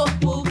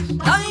corpo,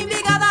 dá uma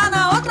embigada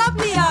na outra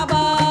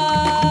piaba.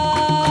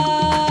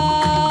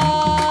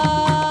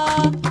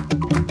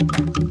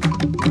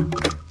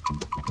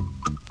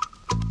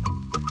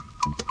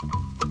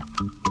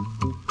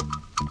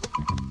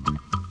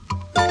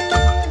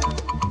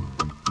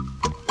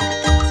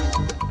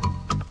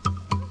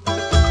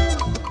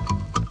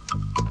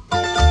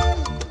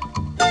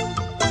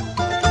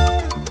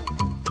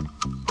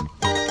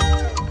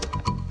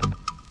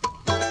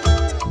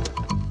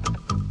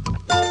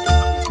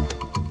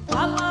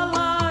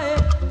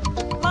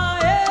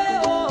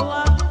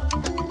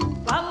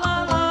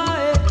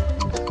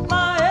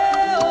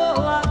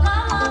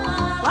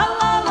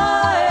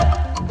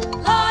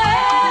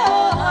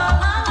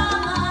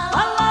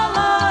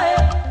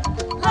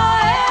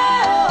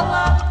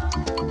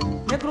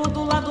 Negro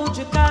do lado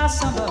de cá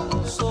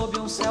sambando sob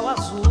um céu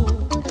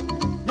azul.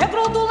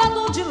 Negro do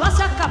lado de lá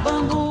se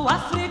acabando,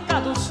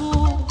 África do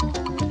Sul.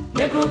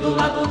 Negro do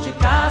lado de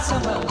cá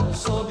sambando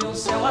sob um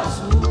céu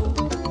azul.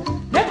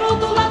 Negro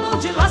do lado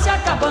de lá se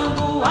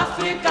acabando,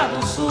 África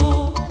do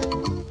Sul.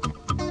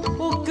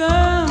 O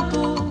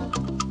canto,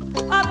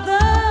 a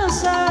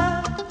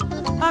dança,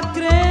 a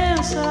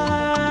crença,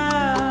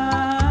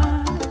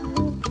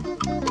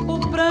 o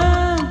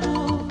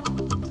pranto,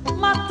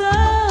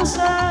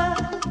 matança,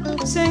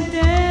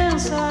 sentença.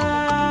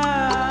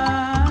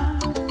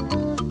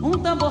 Um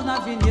tambor na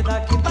avenida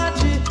que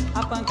bate,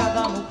 a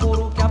pancada no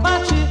couro que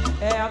abate.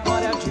 É a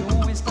glória de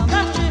um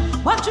estandarte,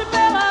 morte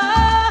pela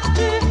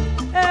arte.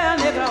 É a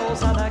negra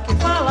ousada que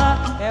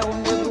fala, é o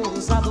negro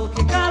ousado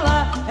que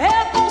cala. É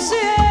a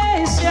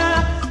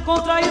consciência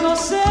contra a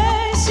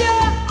inocência.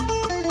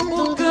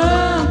 O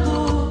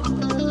canto,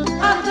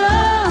 a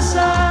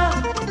dança,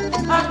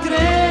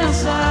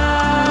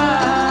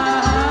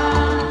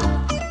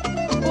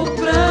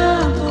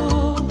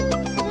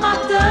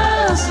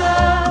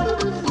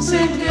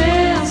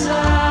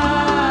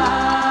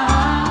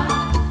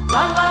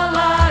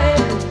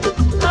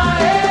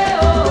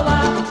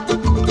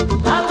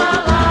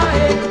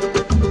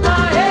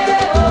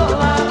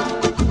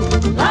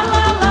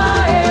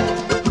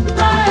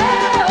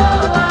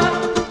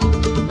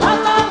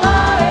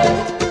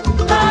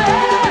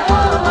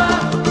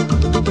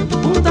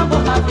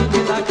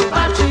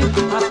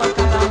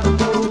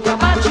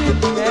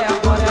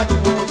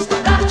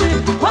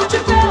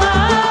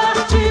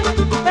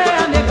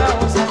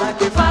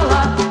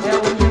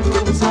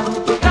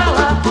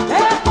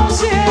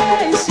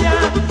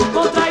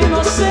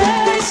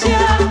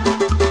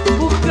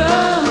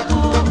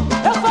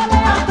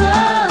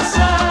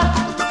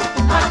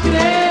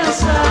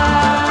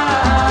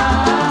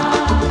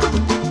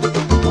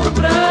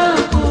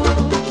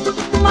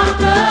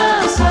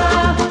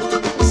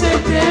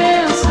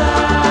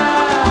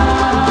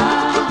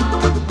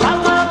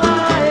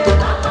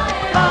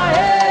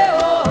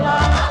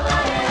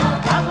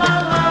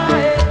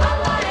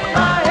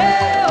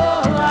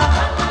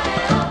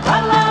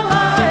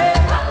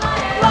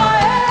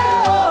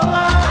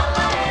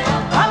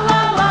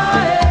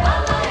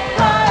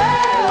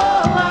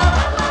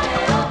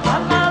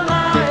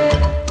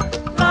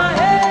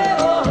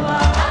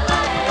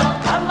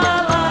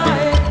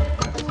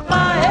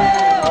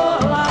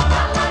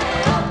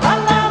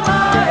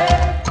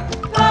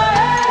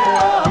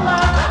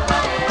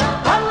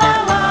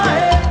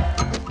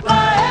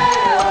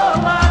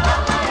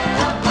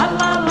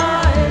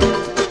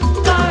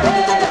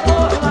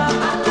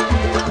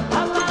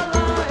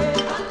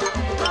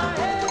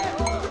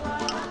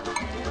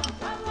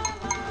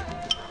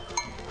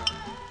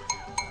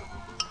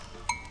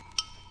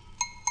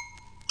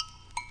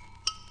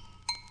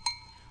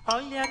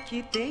 Olha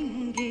que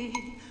dengue,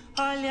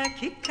 olha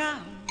que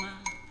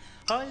calma,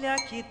 olha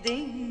que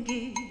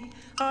dengue,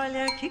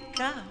 olha que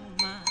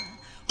calma.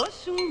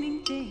 Oxum me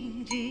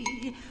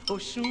entende,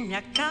 Oxum me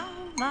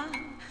acalma,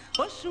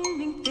 Oxum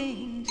me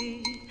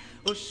entende,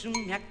 Oxum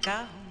me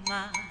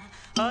acalma.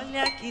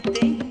 Olha que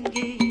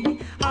dengue,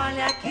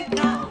 olha que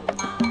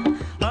calma,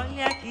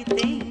 olha que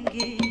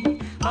dengue,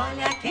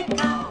 olha que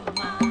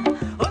calma.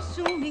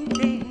 Oxum me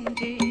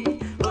entende,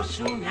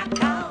 Oxum me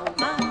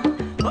acalma,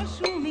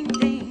 Oxum me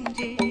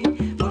entende,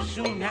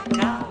 Oxum me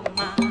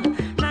acalma.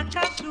 Na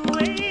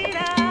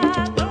cachoeira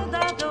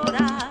toda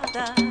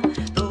dourada,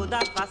 toda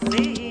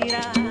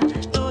faceira,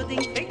 toda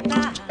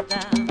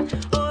enfeitada,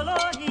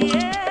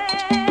 Olorie,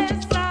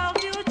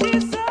 salve o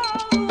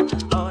tesouro,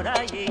 ora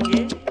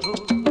iê,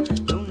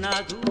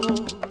 luna do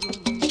ouro.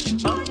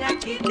 Olha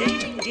que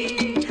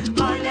dengue,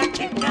 olha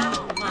que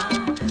calma,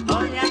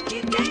 olha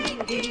que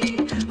dengue,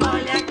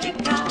 olha que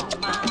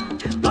calma.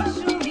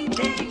 Oxum me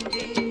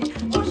entende,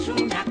 Oxum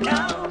me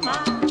acalma,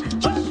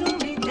 Oxum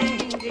me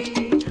entende,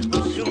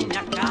 Oxum me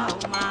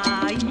acalma.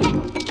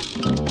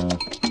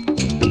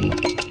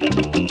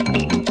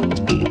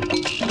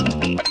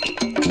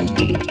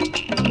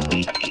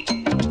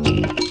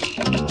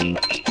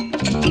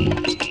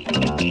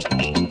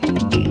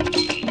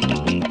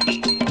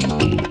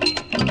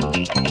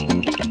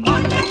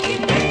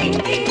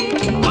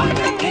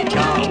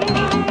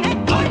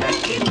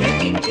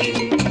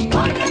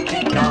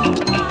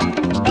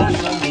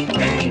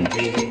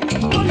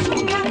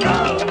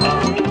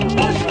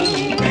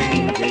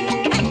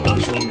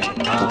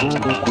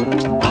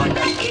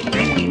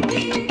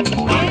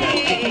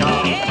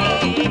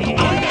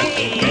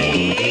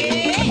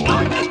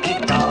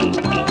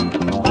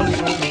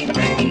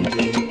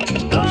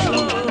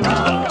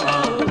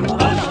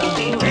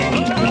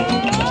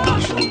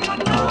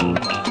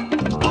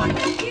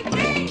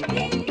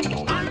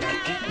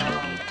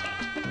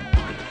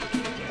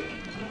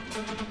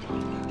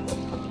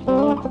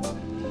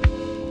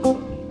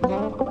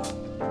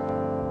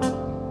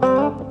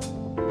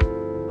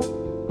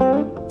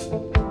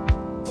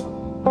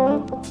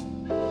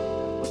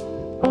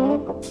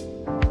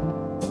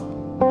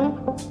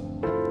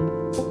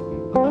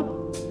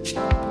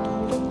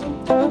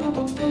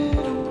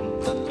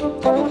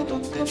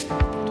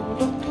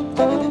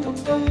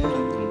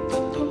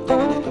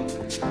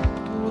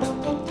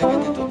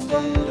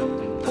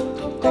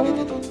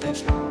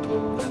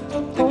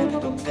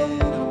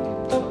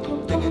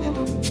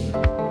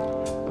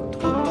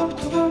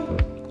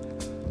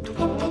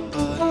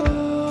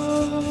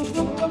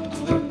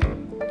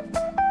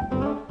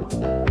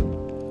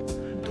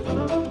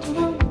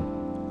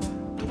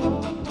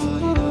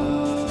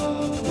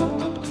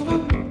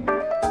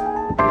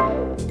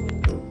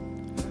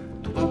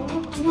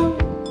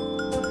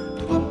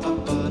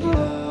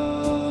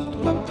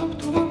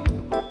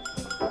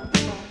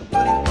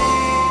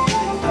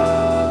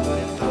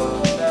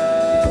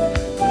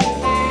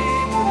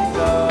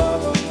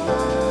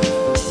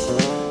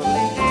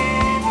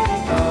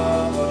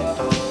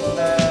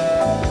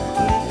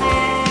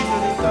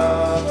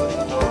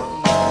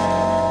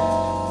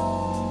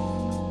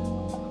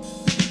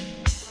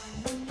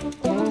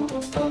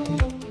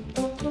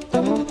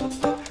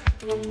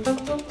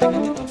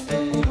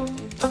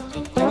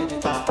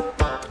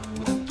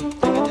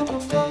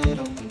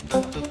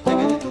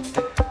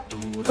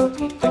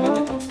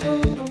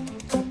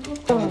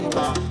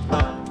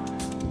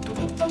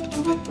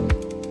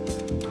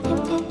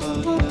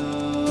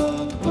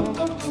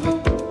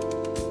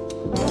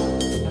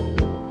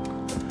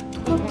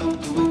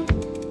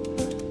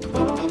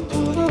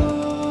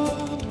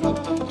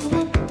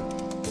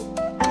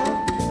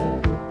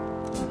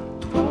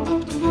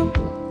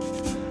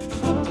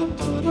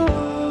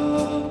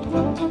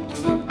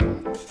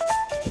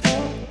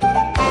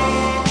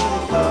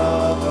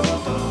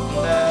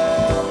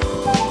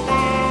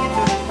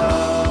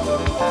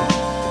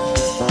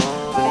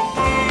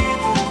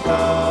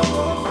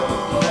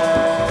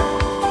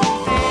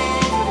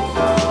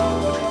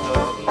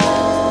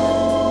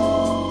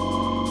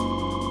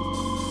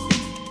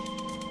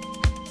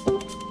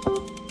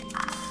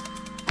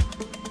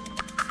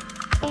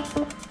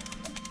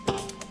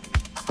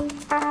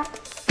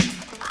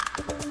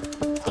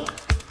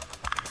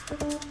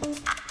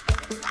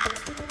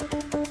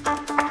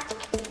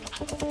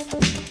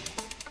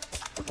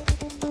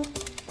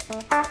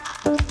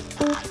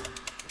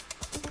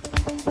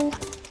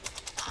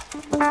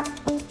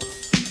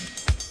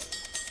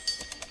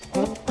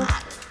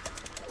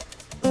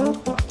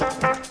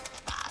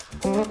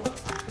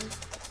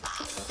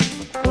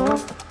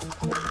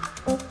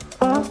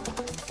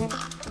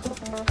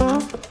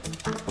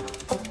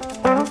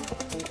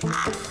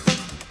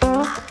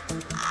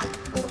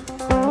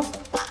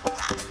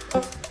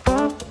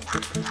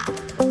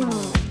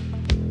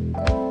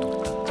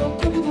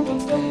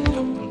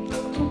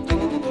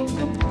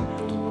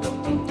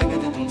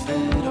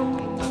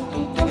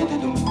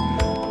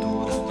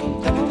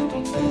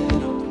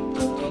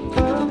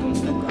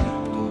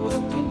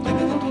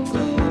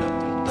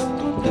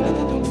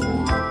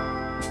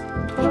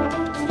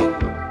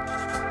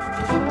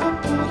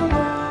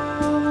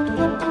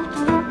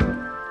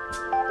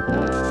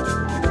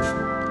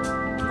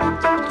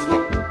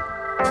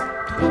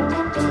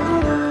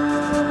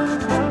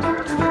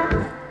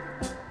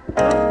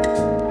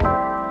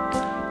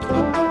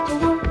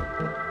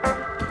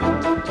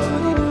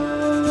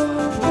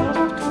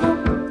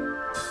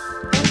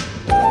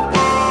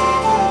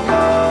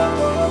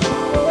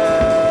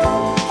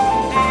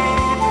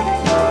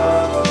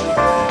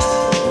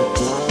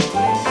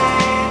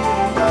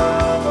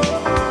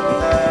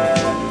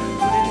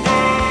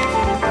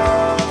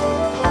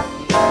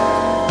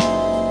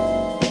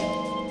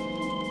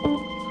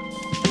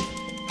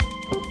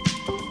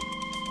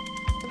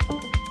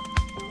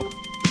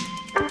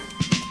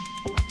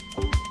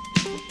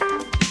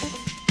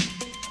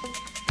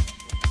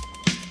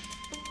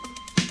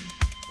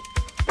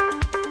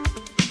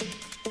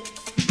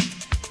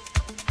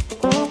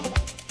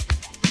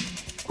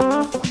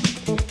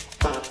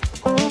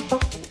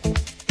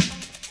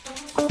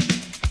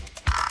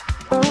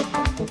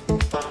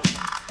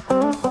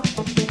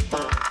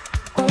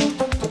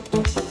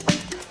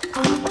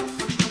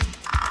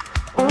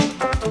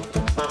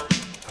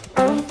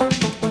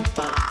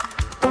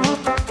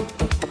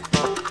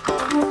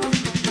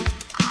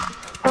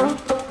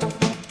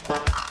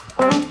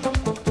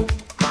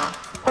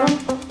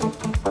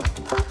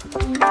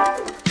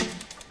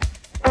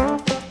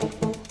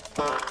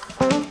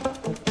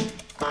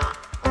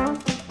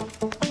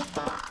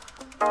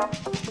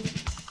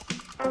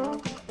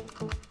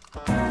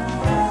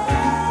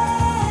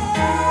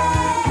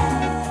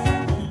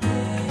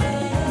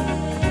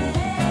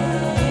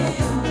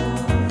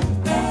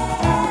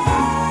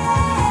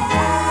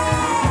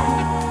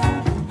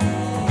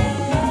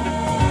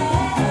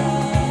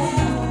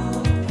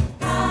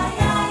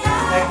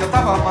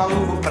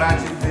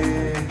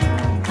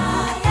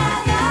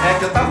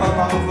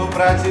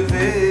 pra te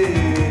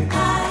ver.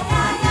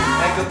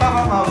 É que eu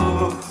tava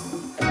maluco.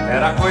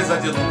 Era coisa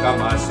de nunca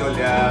mais se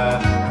olhar.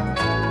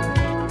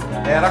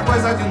 Era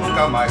coisa de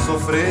nunca mais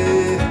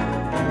sofrer.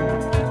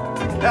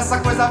 Essa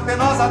coisa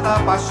penosa da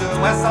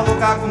paixão, essa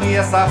louca agonia,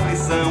 essa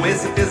aflição,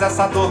 esse peso,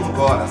 essa dor no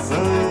coração.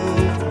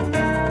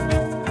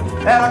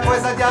 Era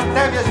coisa de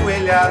até me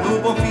ajoelhar no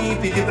bom fim,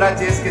 pedir pra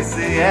te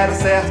esquecer. Era o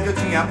certo que eu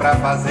tinha pra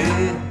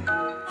fazer.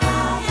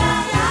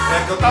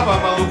 É que eu tava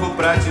maluco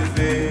pra te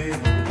ver.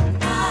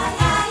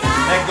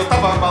 É que eu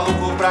tava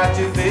maluco pra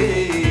te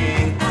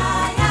ver.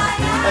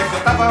 É que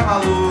eu tava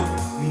maluco.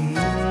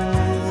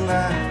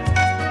 Menina,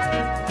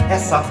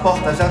 essa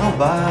porta já não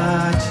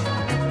bate.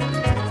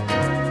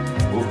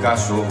 O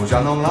cachorro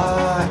já não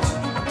late.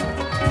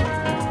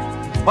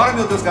 Ora,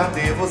 meu Deus,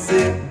 cadê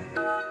você?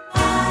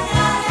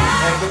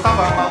 É que eu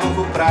tava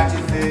maluco pra te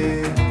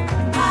ver.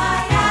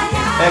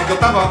 É que eu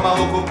tava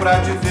maluco pra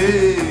te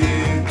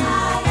ver.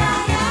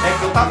 É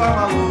que eu tava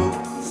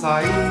maluco.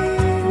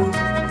 Saiu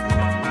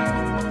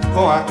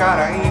com a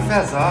cara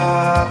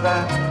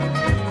enfesada,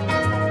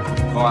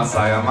 com a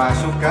saia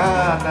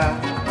machucada.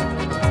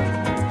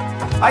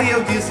 Aí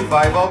eu disse,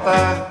 vai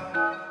voltar.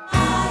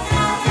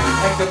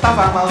 É que eu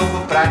tava maluco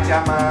pra te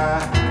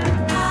amar.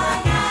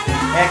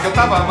 É que eu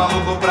tava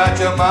maluco pra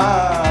te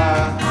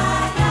amar.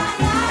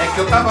 É que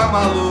eu tava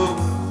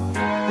maluco.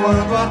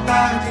 Quando a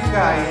tarde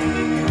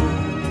caiu,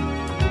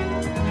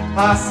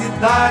 a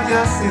cidade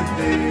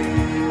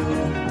acendeu,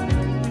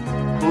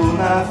 o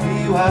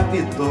navio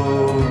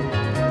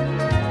apitou,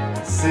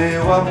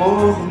 seu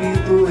amor me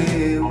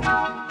doeu.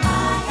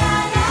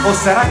 Ou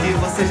será que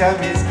você já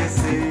me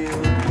esqueceu?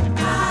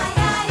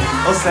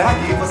 Ou será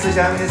que você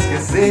já me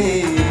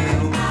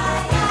esqueceu?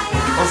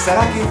 Ou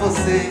será que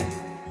você,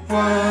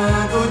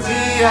 quando o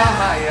dia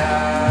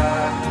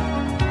raiar,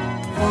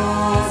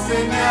 você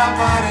me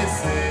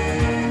aparecer?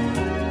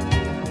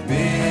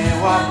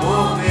 Meu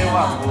amor,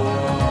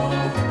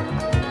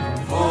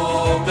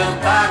 vou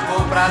cantar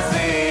com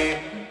prazer.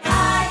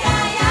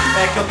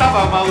 É que eu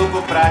tava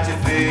maluco pra te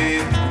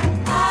ver.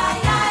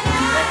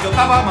 É que eu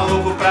tava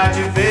maluco pra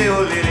te ver, ô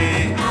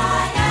lelê.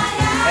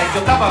 É que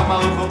eu tava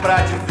maluco pra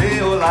te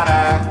ver, ô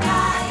lará.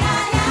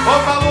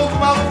 Ô maluco,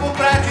 maluco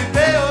pra te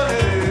ver, ô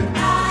lelê.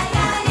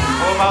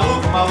 Ô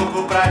maluco,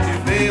 maluco pra te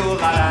ver, ô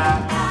lará.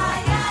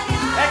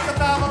 É que eu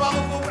tava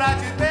maluco pra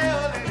te ver,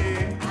 ô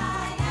lelê.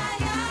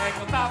 É que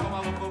eu tava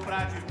maluco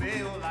pra te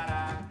ver, ô lará.